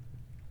weight.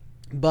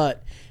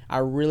 But I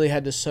really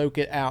had to soak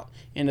it out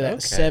into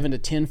that 7 to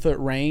 10 foot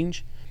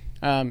range.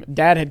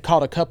 Dad had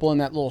caught a couple in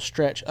that little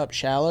stretch up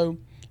shallow,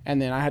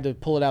 and then I had to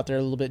pull it out there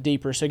a little bit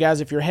deeper. So, guys,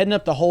 if you're heading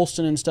up to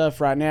Holston and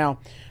stuff right now,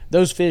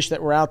 those fish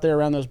that were out there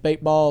around those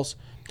bait balls,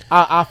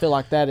 I feel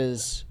like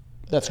that's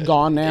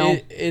gone now.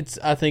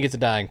 I think it's a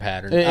dying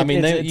pattern.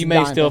 You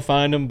may still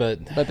find them, but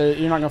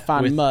you're not going to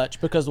find much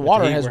because the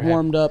water has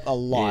warmed up a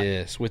lot.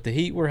 Yes, with the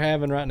heat we're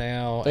having right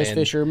now, those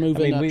fish are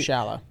moving up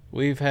shallow.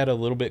 We've had a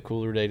little bit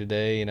cooler day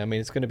today, and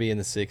it's going to be in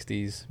the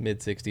 60s, mid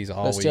 60s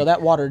all week. But still, that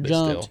water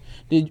jumped.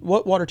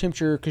 What water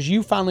temperature? Because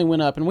you finally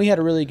went up, and we had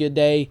a really good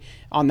day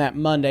on that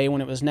Monday when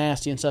it was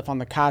nasty and stuff on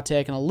the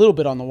Kitech and a little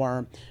bit on the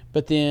worm.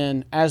 But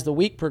then as the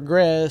week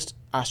progressed,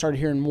 I started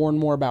hearing more and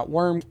more about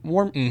worm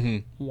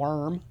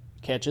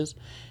catches,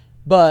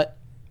 but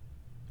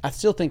I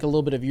still think a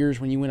little bit of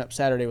yours when you went up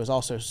Saturday was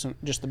also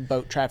just the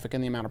boat traffic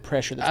and the amount of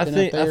pressure that's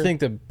been up there. I think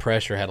the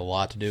pressure had a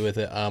lot to do with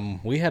it.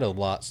 We had a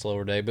lot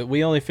slower day, but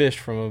we only fished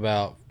from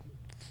about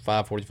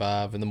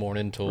 5:45 in the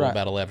morning until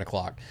about 11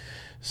 o'clock.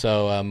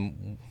 So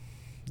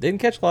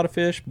didn't catch a lot of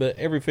fish, but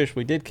every fish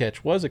we did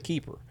catch was a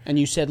keeper. And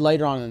you said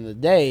later on in the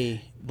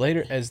day.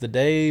 Later, as the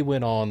day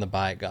went on, the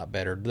bite got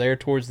better. There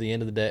towards the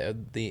end of the day,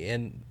 the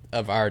end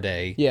of our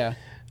day. Yeah.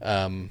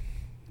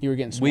 You were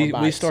getting some more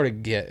bites. We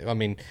started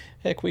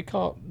heck, we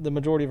caught the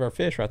majority of our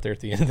fish right there at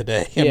the end of the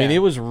day. It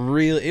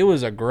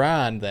was a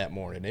grind that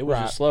morning. It was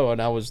just slow, and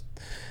I was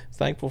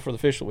thankful for the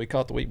fish that we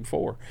caught the week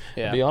before.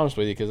 Yeah. To be honest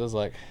with you, because I was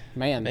like,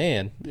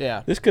 man,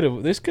 yeah, this could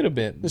have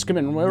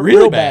been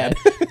real bad.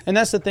 And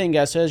that's the thing,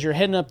 guys. So as you're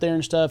heading up there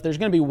and stuff, there's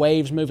going to be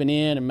waves moving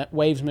in and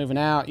waves moving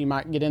out. You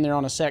might get in there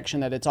on a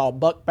section that it's all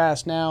buck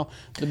bass now.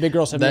 The big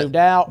girls have moved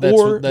out, that's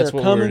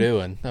what we were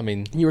doing.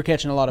 You were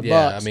catching a lot of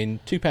bucks.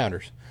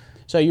 2-pounders.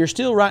 So you're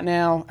still right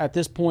now at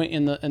this point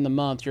in the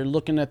month. You're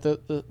looking at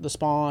the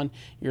spawn.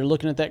 You're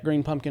looking at that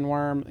green pumpkin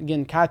worm.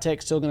 Again,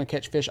 Kitech's still going to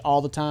catch fish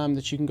all the time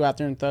that you can go out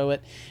there and throw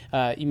it.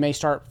 You may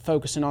start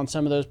focusing on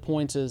some of those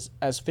points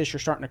as fish are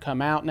starting to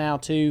come out now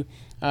too.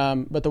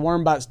 But the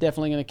worm bite's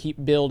definitely going to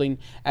keep building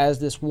as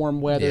this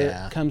warm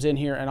weather comes in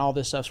here and all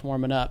this stuff's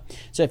warming up.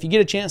 So if you get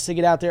a chance to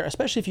get out there,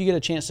 especially if you get a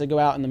chance to go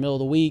out in the middle of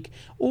the week,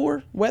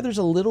 or weather's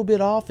a little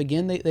bit off,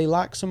 again, they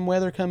like some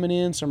weather coming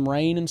in, some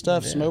rain and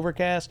stuff, some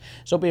overcast.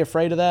 So don't be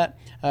afraid of that.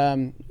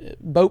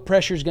 Boat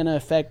pressure is going to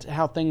affect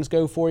how things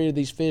go for you.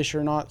 These fish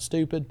are not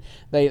stupid.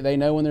 They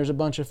know when there's a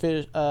bunch of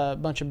fish,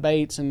 bunch of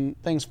baits and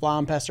things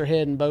flying past their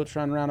head and boats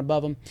running around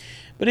above them.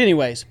 But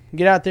anyways,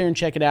 get out there and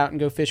check it out and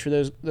go fish for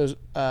those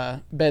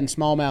bed and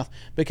smallmouth.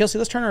 But Kelsey,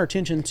 let's turn our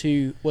attention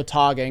to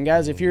Watauga. And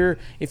guys, if you're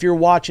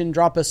watching,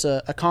 drop us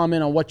a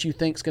comment on what you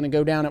think is going to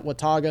go down at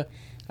Watauga.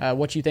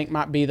 What you think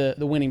might be the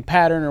winning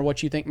pattern, or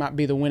what you think might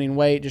be the winning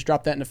weight. Just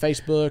drop that into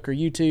Facebook or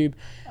YouTube.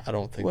 I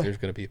don't think there's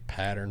going to be a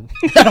pattern.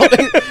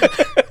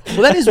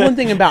 Well, that is one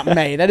thing about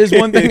May. That is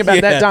one thing about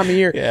that time of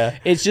year. Yeah.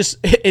 Just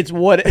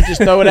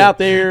throw it out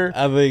there.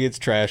 I think it's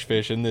trash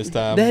fishing this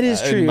time. That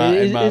is true.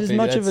 It is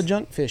much of a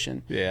junk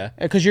fishing. Yeah.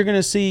 Because you're going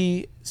to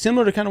see,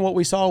 similar to kind of what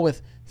we saw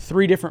with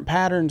 3 different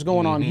patterns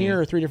going on here,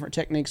 or 3 different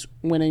techniques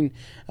winning,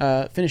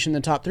 finishing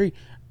the top 3.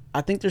 I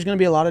think there's going to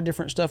be a lot of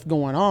different stuff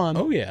going on.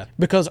 Oh, yeah.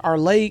 Because our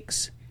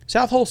lakes,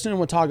 South Holston and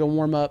Watauga,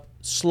 warm up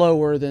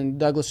slower than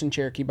Douglas and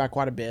Cherokee by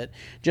quite a bit.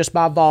 Just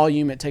by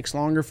volume, it takes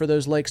longer for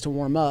those lakes to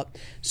warm up.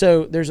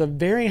 So there's a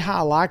very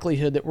high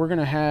likelihood that we're going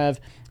to have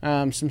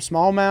some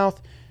smallmouth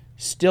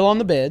still on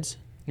the beds.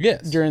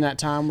 Yes. During that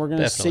time, we're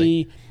going to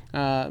see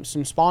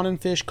some spawning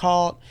fish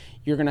caught.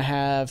 You're going to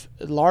have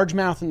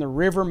largemouth in the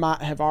river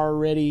might have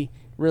already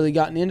really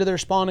gotten into their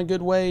spawn a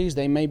good ways.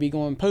 They may be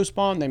going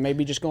post-spawn. They may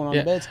be just going on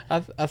the beds.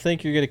 I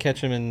think you're going to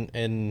catch them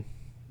in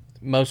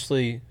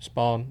mostly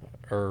spawn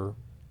or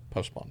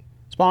post-spawn.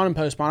 Spawn and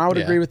post-spawn. I would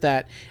agree with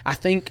that. I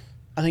think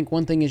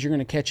one thing is you're going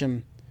to catch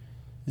them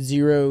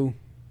 0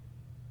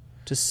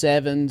 to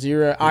 7,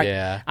 0.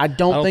 I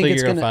don't think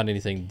you're going to find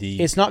anything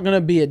deep. It's not going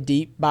to be a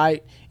deep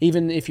bite.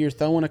 Even if you're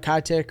throwing a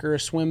Kitech or a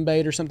swim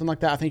bait or something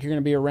like that, I think you're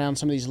going to be around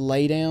some of these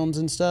laydowns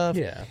and stuff.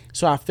 Yeah.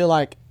 So I feel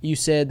like you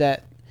said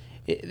that,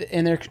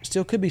 and there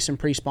still could be some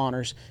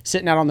pre-spawners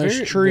sitting out on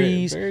those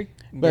trees.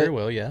 Very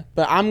well, yeah.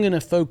 But I'm going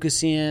to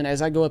focus in,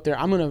 as I go up there,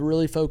 I'm going to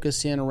really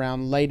focus in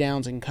around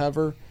laydowns and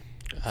cover.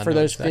 for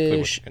those exactly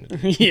fish. What you're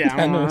gonna do. Yeah,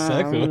 I know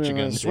exactly what you're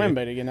going to swim do.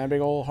 bait again, that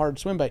big old hard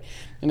swim bait.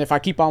 And if I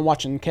keep on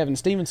watching Kevin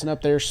Stevenson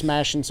up there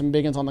smashing some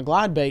big ones on the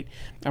glide bait,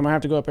 I'm gonna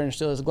have to go up there and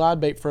steal his glide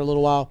bait for a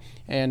little while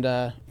and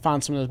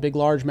find some of those big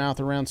largemouth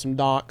around some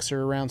docks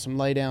or around some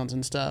laydowns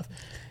and stuff.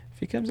 If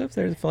he comes up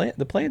there,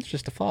 the plan's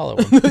just to follow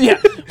him. Yeah,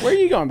 where are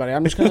you going, buddy?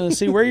 I'm just going to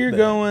see where you're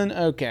going.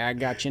 Okay, I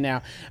got you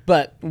now.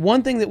 But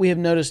one thing that we have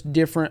noticed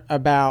different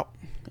about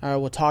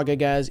Watauga,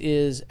 guys,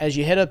 is as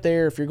you head up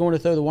there, if you're going to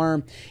throw the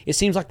worm, it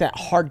seems like that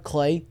hard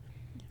clay.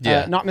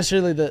 Yeah. Not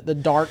necessarily the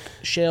dark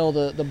shell,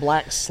 the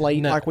black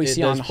slate like we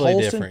see on play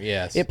Holston. different,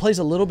 yes. It plays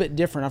a little bit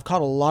different. I've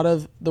caught a lot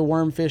of the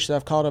worm fish that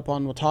I've caught up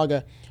on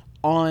Watauga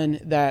on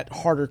that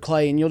harder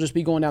clay, and you'll just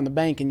be going down the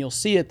bank and you'll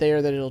see it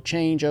there that it'll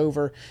change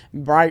over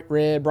bright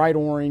red, bright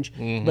orange,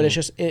 but it's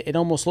just it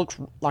almost looks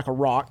like a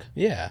rock.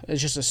 Yeah.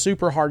 It's just a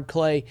super hard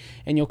clay,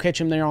 and you'll catch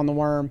them there on the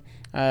worm.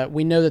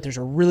 We know that there's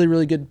a really,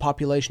 really good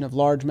population of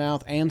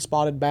largemouth and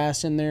spotted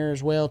bass in there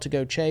as well to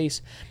go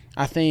chase.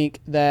 I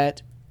think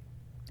that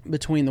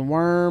between the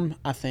worm,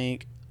 I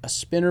think a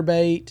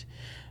spinnerbait,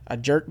 a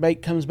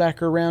jerkbait comes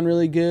back around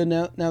really good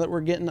now that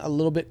we're getting a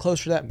little bit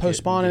closer to that post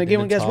spawn. And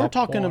again, guys, we're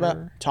talking about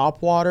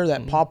top water,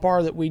 that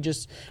popar that we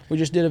just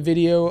did a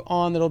video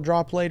on that'll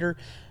drop later.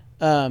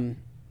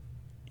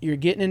 You're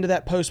getting into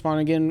that post spawn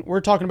again.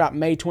 We're talking about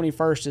May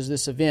 21st is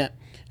this event,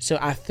 so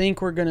I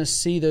think we're going to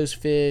see those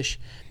fish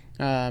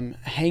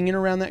hanging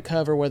around that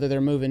cover, whether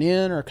they're moving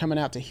in or coming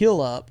out to heel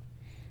up.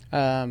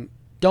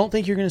 Don't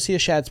think you're going to see a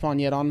shad spawn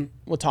yet on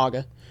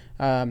Watauga.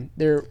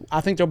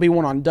 I think there'll be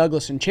one on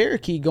Douglas and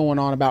Cherokee going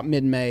on about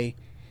mid-May,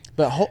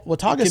 but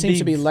Watauga seems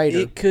to be later.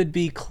 It could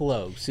be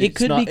close. It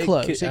could be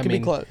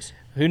close.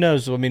 Who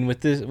knows? I mean,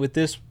 with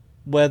this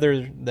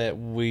weather that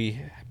we've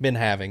been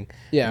having,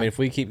 yeah. I mean, if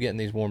we keep getting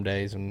these warm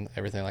days and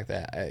everything like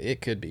that, it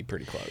could be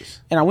pretty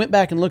close. And I went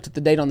back and looked at the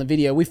date on the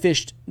video. We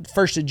fished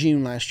 1st of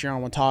June last year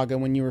on Watauga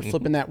when you were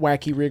flipping that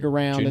wacky rig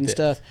around June and 5th.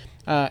 stuff,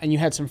 and you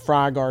had some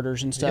fry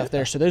garters and stuff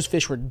there. So those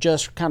fish were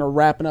just kind of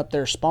wrapping up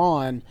their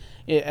spawn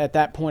at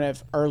that point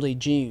of early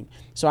June.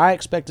 So I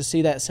expect to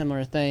see that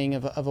similar thing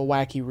of a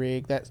wacky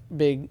rig, that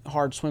big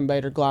hard swim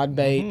bait or glide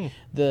bait,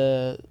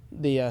 the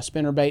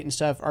spinner bait and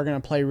stuff are going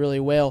to play really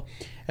well.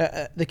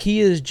 The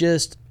key is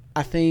just,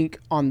 I think,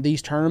 on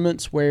these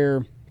tournaments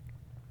where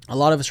a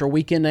lot of us are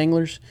weekend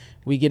anglers,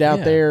 we get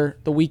out there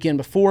the weekend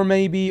before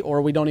maybe,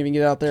 or we don't even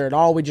get out there at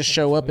all. We just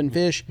show up and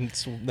fish.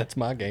 That's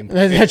my game.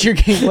 That's your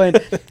game plan.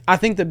 I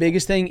think the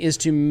biggest thing is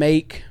to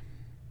make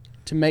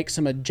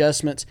some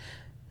adjustments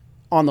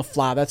on the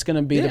fly. That's going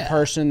to be the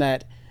person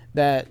that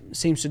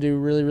seems to do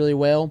really, really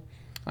well.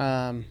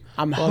 I'm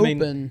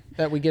hoping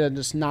that we get a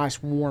just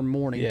nice warm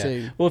morning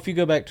too. Well, if you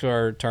go back to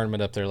our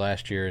tournament up there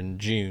last year in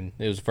June,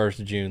 it was the 1st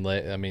of June,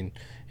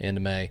 end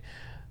of May.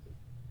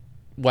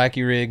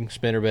 Wacky rig,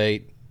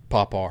 spinnerbait,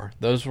 popar.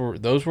 Those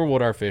were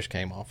what our fish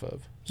came off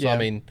of. So I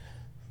mean,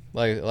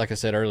 like I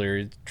said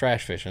earlier,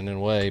 trash fishing in a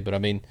way, but I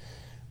mean,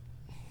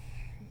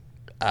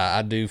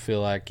 I do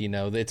feel like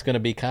it's going to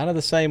be kind of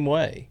the same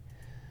way.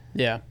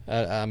 Yeah.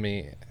 I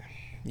mean,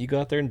 you go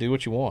out there and do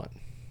what you want.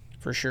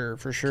 For sure.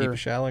 Keep it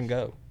shallow and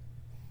go.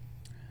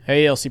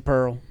 Hey, Elsie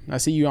Pearl. I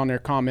see you on there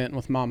commenting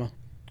with Mama.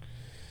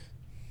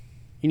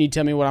 You need to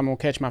tell me what I'm going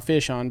to catch my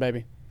fish on,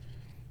 baby.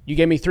 You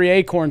gave me 3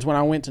 acorns when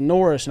I went to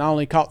Norris, and I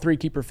only caught 3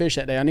 keeper fish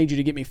that day. I need you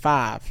to get me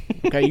 5.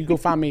 Okay, you go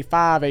find me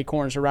 5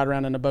 acorns to ride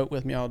around in the boat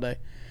with me all day.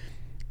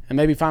 And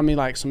maybe find me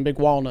like some big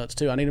walnuts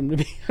too. I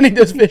need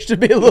those fish to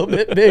be a little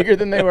bit bigger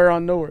than they were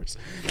on Norris.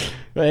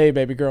 But hey,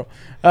 baby girl.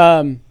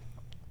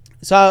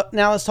 So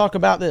now let's talk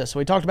about this.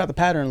 We talked about the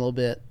pattern a little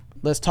bit.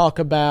 Let's talk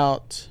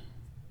about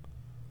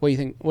what you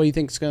think. What do you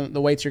think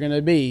the weights are going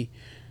to be?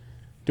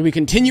 Do we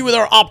continue with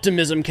our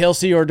optimism,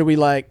 Kelsey, or do we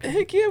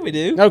Heck yeah, we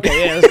do.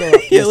 Okay, yeah, let's go.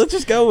 Yeah, let's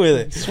just go with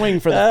it. Swing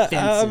for the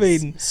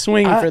fences.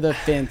 Swing for the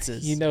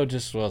fences. You know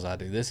just as well as I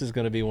do. This is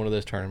going to be one of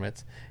those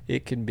tournaments.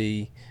 It can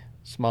be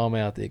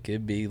smallmouth. It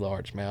could be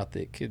largemouth.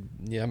 It could.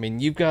 Yeah, I mean,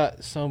 you've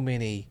got so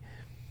many.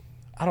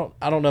 I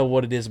don't know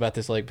what it is about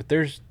this lake, but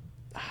there's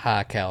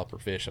high caliber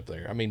fish up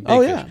there. I mean, big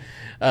fish.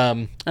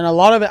 And a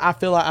lot of it, I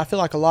feel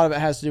like a lot of it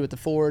has to do with the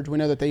forage. We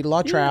know that they eat a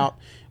lot of trout.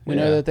 We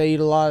know that they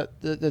eat a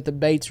lot. That the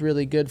bait's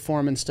really good for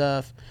them and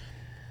stuff.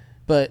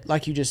 But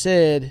like you just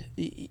said,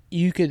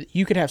 you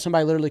could have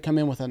somebody literally come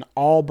in with an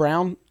all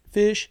brown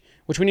fish,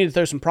 which we need to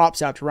throw some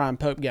props out to Ryan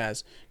Pope,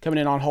 guys, coming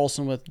in on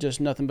Holston with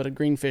just nothing but a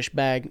greenfish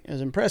bag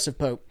is impressive,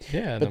 Pope.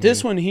 Yeah, but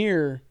this one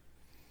here,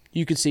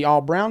 you could see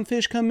all brown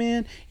fish come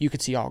in. You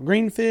could see all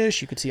green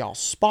fish. You could see all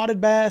spotted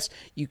bass.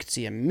 You could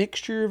see a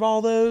mixture of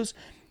all those.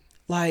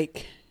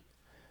 Like,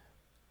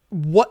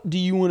 what do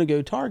you want to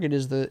go target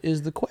is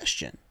the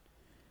question.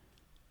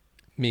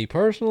 Me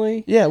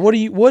personally, yeah. What are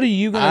you going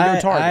to go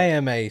target? I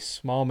am a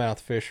smallmouth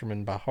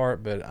fisherman by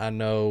heart, but I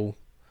know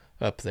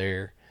up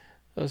there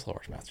those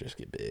largemouths just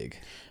get big.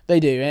 They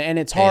do, and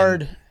it's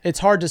hard. It's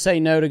hard to say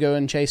no to go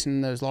and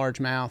chasing those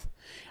largemouth.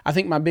 I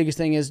think my biggest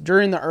thing is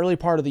during the early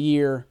part of the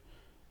year,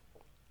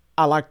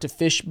 I like to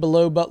fish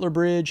below Butler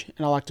Bridge,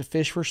 and I like to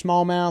fish for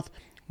smallmouth.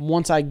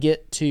 Once I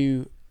get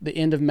to the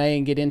end of May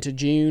and get into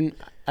June,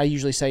 I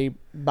usually say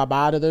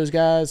bye-bye to those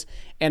guys,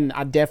 and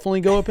I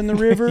definitely go up in the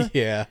river.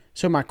 Yeah.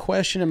 So my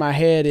question in my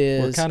head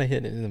is... We're kind of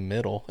hitting it in the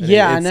middle.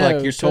 Yeah, it's I know.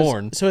 like you're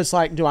torn. So it's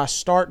like, do I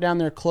start down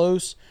there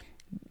close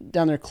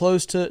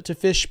to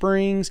Fish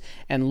Springs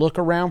and look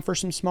around for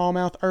some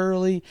smallmouth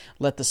early,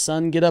 let the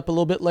sun get up a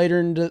little bit later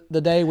in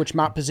the day, which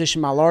might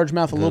position my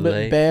largemouth a little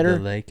bit better.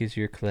 The lake is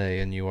your clay,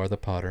 and you are the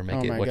potter.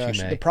 Make it what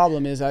you may. The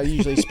problem is I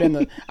usually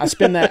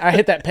I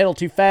hit that pedal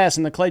too fast,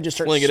 and the clay just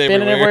starts Fling it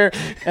spinning everywhere,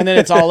 and then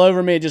it's all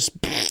over me. It just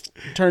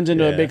turns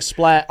into a big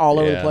splat all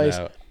over the place.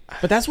 No.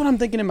 But that's what I'm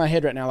thinking in my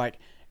head right now. Like,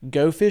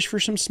 go fish for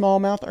some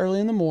smallmouth early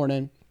in the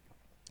morning.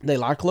 They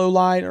like low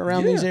light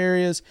around these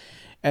areas.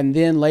 And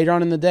then later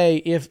on in the day,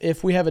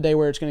 if we have a day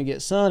where it's going to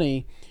get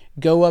sunny,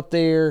 go up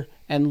there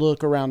and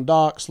look around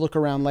docks, look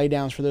around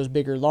laydowns for those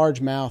bigger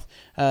largemouth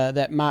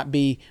that might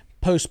be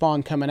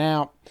post-spawn coming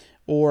out,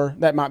 or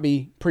that might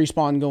be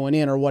pre-spawn going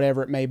in, or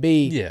whatever it may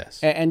be. Yes.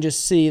 And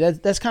just see.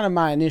 That's kind of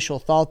my initial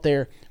thought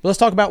there. But let's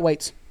talk about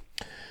weights.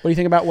 What do you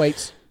think about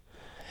weights?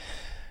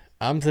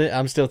 I'm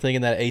still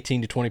thinking that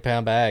 18 to 20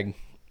 pound bag.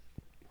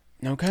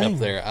 Okay. Up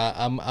there,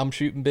 I'm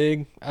shooting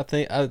big. I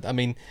think. I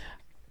mean,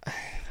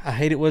 I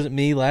hate it wasn't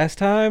me last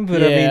time,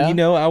 but I mean,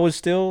 I was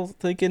still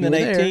thinking an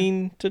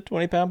 18 to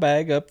 20 pound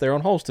bag up there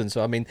on Holston.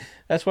 So I mean,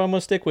 that's what I'm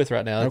gonna stick with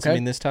right now. I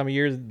mean, this time of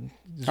year is when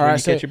you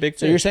catch your big fish.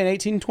 So you're saying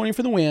 18 to 20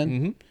 for the win.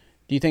 Mm-hmm.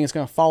 Do you think it's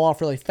gonna fall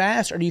off really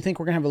fast, or do you think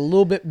we're gonna have a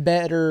little bit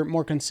better,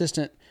 more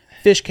consistent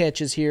fish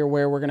catches here,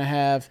 where we're gonna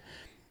have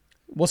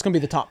what's gonna be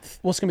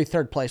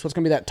third place? What's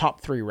gonna be that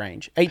top 3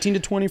 range? 18 to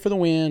 20 for the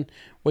win.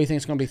 What do you think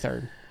is gonna be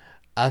third?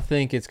 I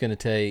think it's gonna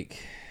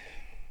take.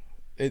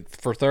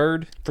 For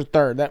third,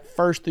 that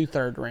first through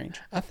third range.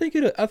 I think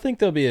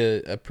there'll be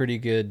a pretty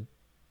good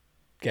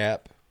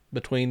gap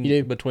between.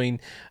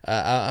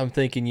 I'm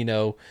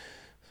thinking,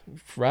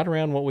 right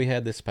around what we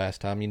had this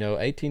past time.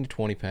 18 to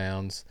 20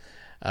 pounds.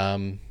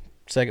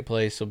 Second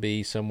place will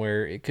be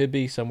somewhere. It could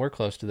be somewhere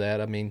close to that.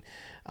 I mean,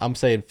 I'm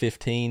saying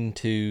 15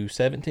 to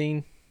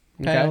 17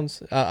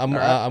 pounds. Okay.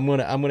 I'm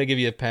gonna give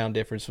you a pound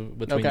difference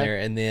between there,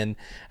 and then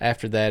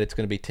after that, it's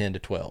gonna be 10 to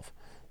 12.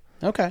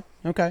 Okay.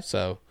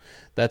 So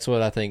that's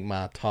what I think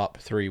my top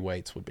 3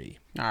 weights would be.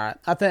 All right.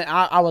 I think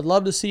I would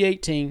love to see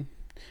 18.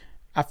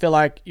 I feel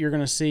like you're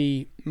going to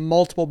see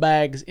multiple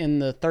bags in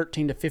the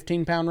 13 to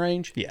 15 pound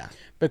range. Yeah.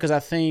 Because I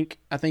think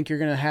you're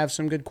going to have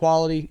some good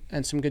quality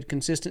and some good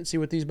consistency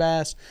with these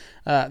bass.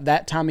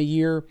 That time of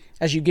year,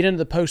 as you get into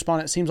the post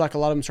spawn, it seems like a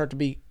lot of them start to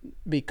be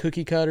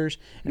cookie cutters.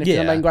 And if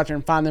somebody can go out there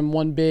and find them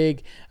one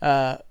big,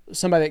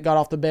 somebody that got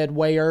off the bed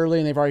way early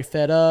and they've already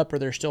fed up, or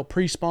they're still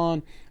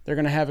pre-spawn, they're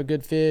going to have a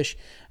good fish.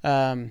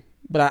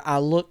 But I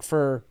look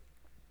for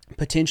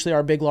potentially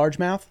our big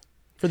largemouth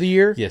for the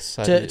year. Yes,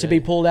 to be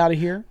pulled out of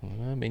here.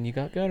 Well, I mean, you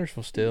got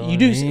Guntersville still. You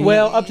do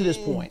well up to this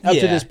point. Up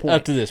to this point,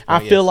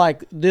 I feel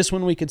like this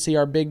one we could see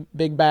our big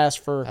bass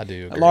for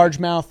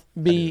largemouth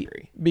be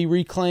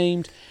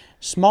reclaimed.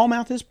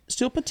 Smallmouth is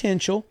still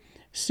potential.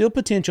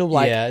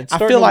 Like, it's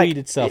starting to weed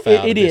itself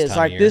out. It is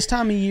like this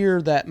time of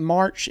year, that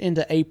March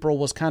into April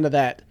was kind of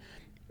that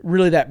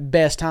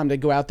best time to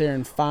go out there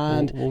and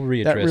find. We'll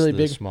readdress that really the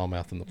big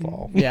smallmouth in the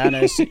fall. Yeah, I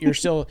know. You're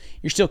still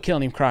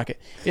killing him, Crockett.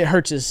 It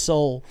hurts his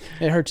soul.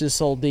 It hurts his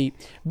soul deep.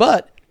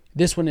 But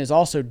this one is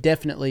also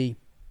definitely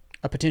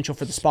a potential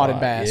for the spotted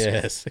bass.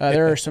 Yes.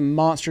 There are some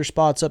monster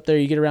spots up there.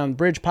 You get around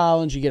bridge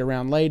pilings, you get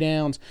around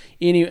laydowns,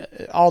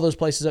 all those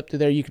places up to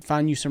there, you can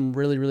find you some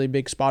really, really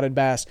big spotted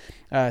bass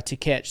to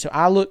catch. So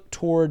I look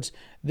towards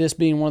this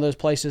being one of those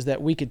places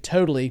that we could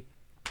totally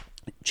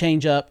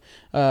change up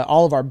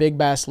all of our big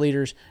bass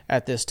leaders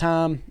at this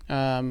time.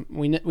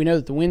 We know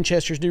that the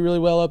Winchesters do really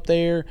well up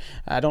there.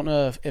 I don't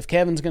know if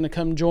Kevin's going to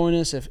come join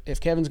us, if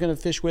Kevin's going to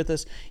fish with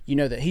us.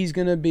 That he's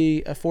going to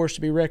be a force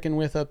to be reckoned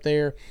with up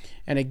there.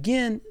 And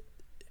again,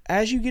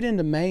 as you get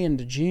into May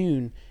into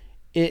June,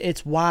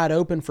 it's wide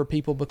open for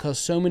people, because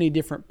so many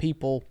different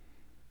people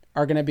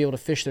are going to be able to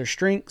fish their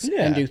strengths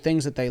and do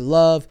things that they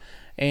love.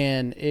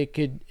 And it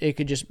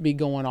could just be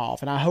going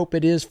off. And I hope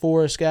it is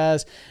for us,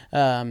 guys.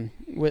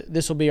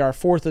 This will be our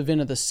 4th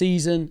event of the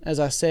season, as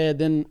I said.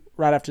 Then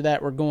right after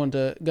that, we're going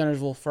to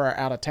Guntersville for our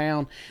out of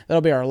town.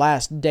 That'll be our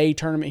last day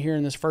tournament here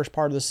in this first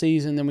part of the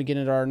season. Then we get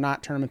into our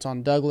night tournaments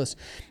on Douglas.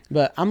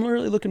 But I'm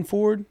really looking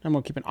forward. I'm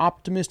going to keep an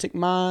optimistic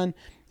mind.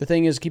 The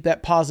thing is, keep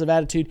that positive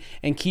attitude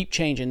and keep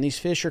changing. These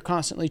fish are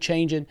constantly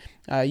changing.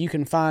 You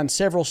can find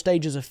several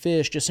stages of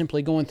fish just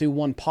simply going through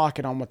one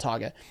pocket on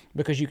Watauga,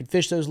 because you can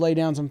fish those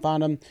laydowns and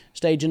find them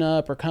staging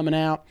up or coming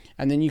out,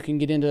 and then you can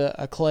get into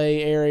a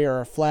clay area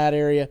or a flat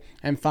area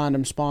and find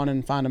them spawning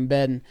and find them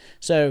bedding.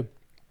 So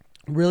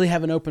really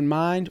have an open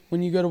mind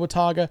when you go to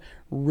Watauga.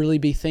 really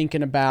be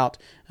thinking about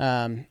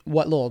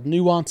what little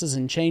nuances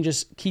and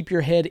changes. Keep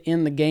your head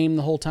in the game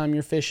the whole time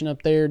you're fishing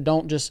up there.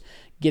 Don't just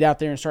get out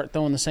there and start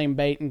throwing the same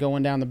bait and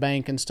going down the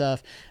bank and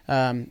stuff.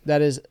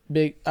 That is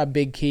a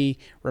big key.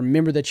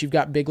 Remember that you've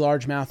got big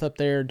largemouth up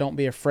there. Don't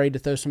be afraid to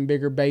throw some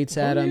bigger baits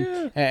at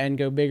them and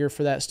go bigger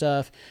for that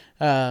stuff.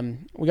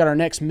 We got our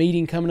next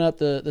meeting coming up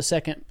the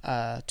second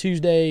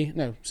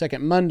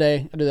second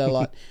Monday. I do that a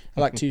lot.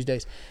 I like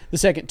Tuesdays. The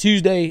second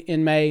Tuesday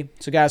in May.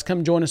 So guys,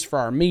 come join us for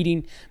our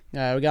meeting. We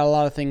got a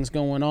lot of things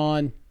going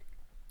on,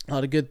 a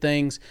lot of good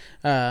things.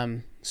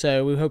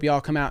 So we hope you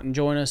all come out and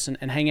join us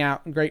and hang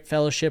out. Great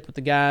fellowship with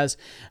the guys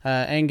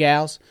and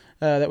gals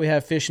that we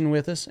have fishing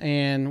with us.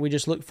 And we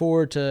just look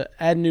forward to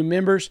adding new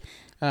members.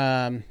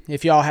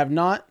 If y'all have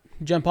not,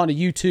 jump onto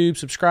YouTube,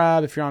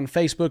 subscribe. If you're on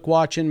Facebook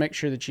watching, make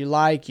sure that you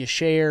like, you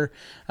share,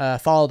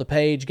 follow the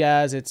page,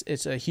 guys.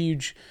 It's a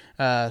huge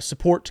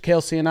support to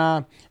Kelsey and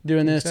I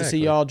doing this to see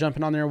y'all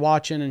jumping on there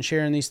watching and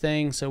sharing these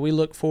things. So we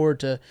look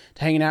forward to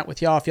hanging out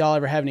with y'all. If y'all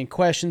ever have any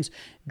questions,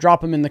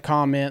 drop them in the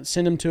comments.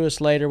 Send them to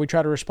us later. We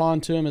try to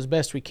respond to them as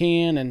best we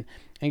can and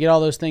get all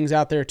those things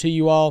out there to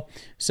you all.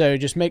 So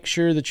just make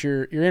sure that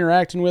you're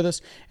interacting with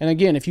us. And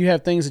again, if you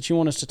have things that you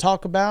want us to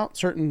talk about,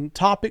 certain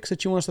topics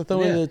that you want us to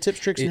throw into the tips,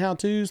 tricks, and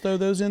how-tos, throw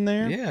those in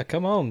there. Yeah,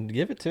 come on,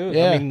 give it to us.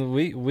 Yeah. I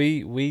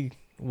mean,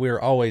 we're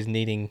always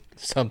needing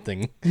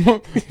something.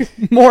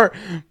 more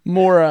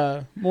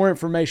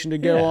information to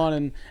go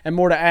on and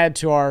more to add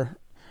to our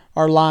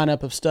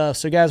lineup of stuff.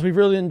 So guys, we've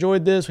really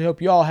enjoyed this. We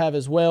hope you all have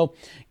as well.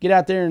 Get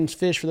out there and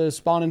fish for those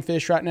spawning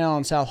fish right now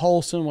on South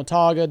Holston,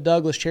 Watauga,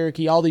 Douglas,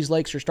 Cherokee. All these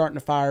lakes are starting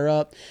to fire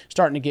up,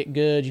 starting to get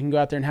good. You can go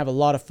out there and have a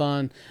lot of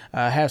fun,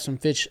 have some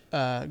fish,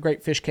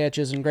 great fish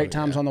catches and great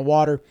times on the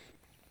water.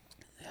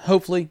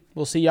 Hopefully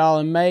we'll see y'all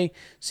in May.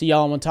 See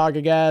y'all in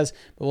Watauga, guys.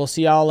 But we'll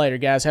see y'all later,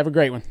 guys. Have a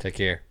great one. Take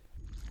care.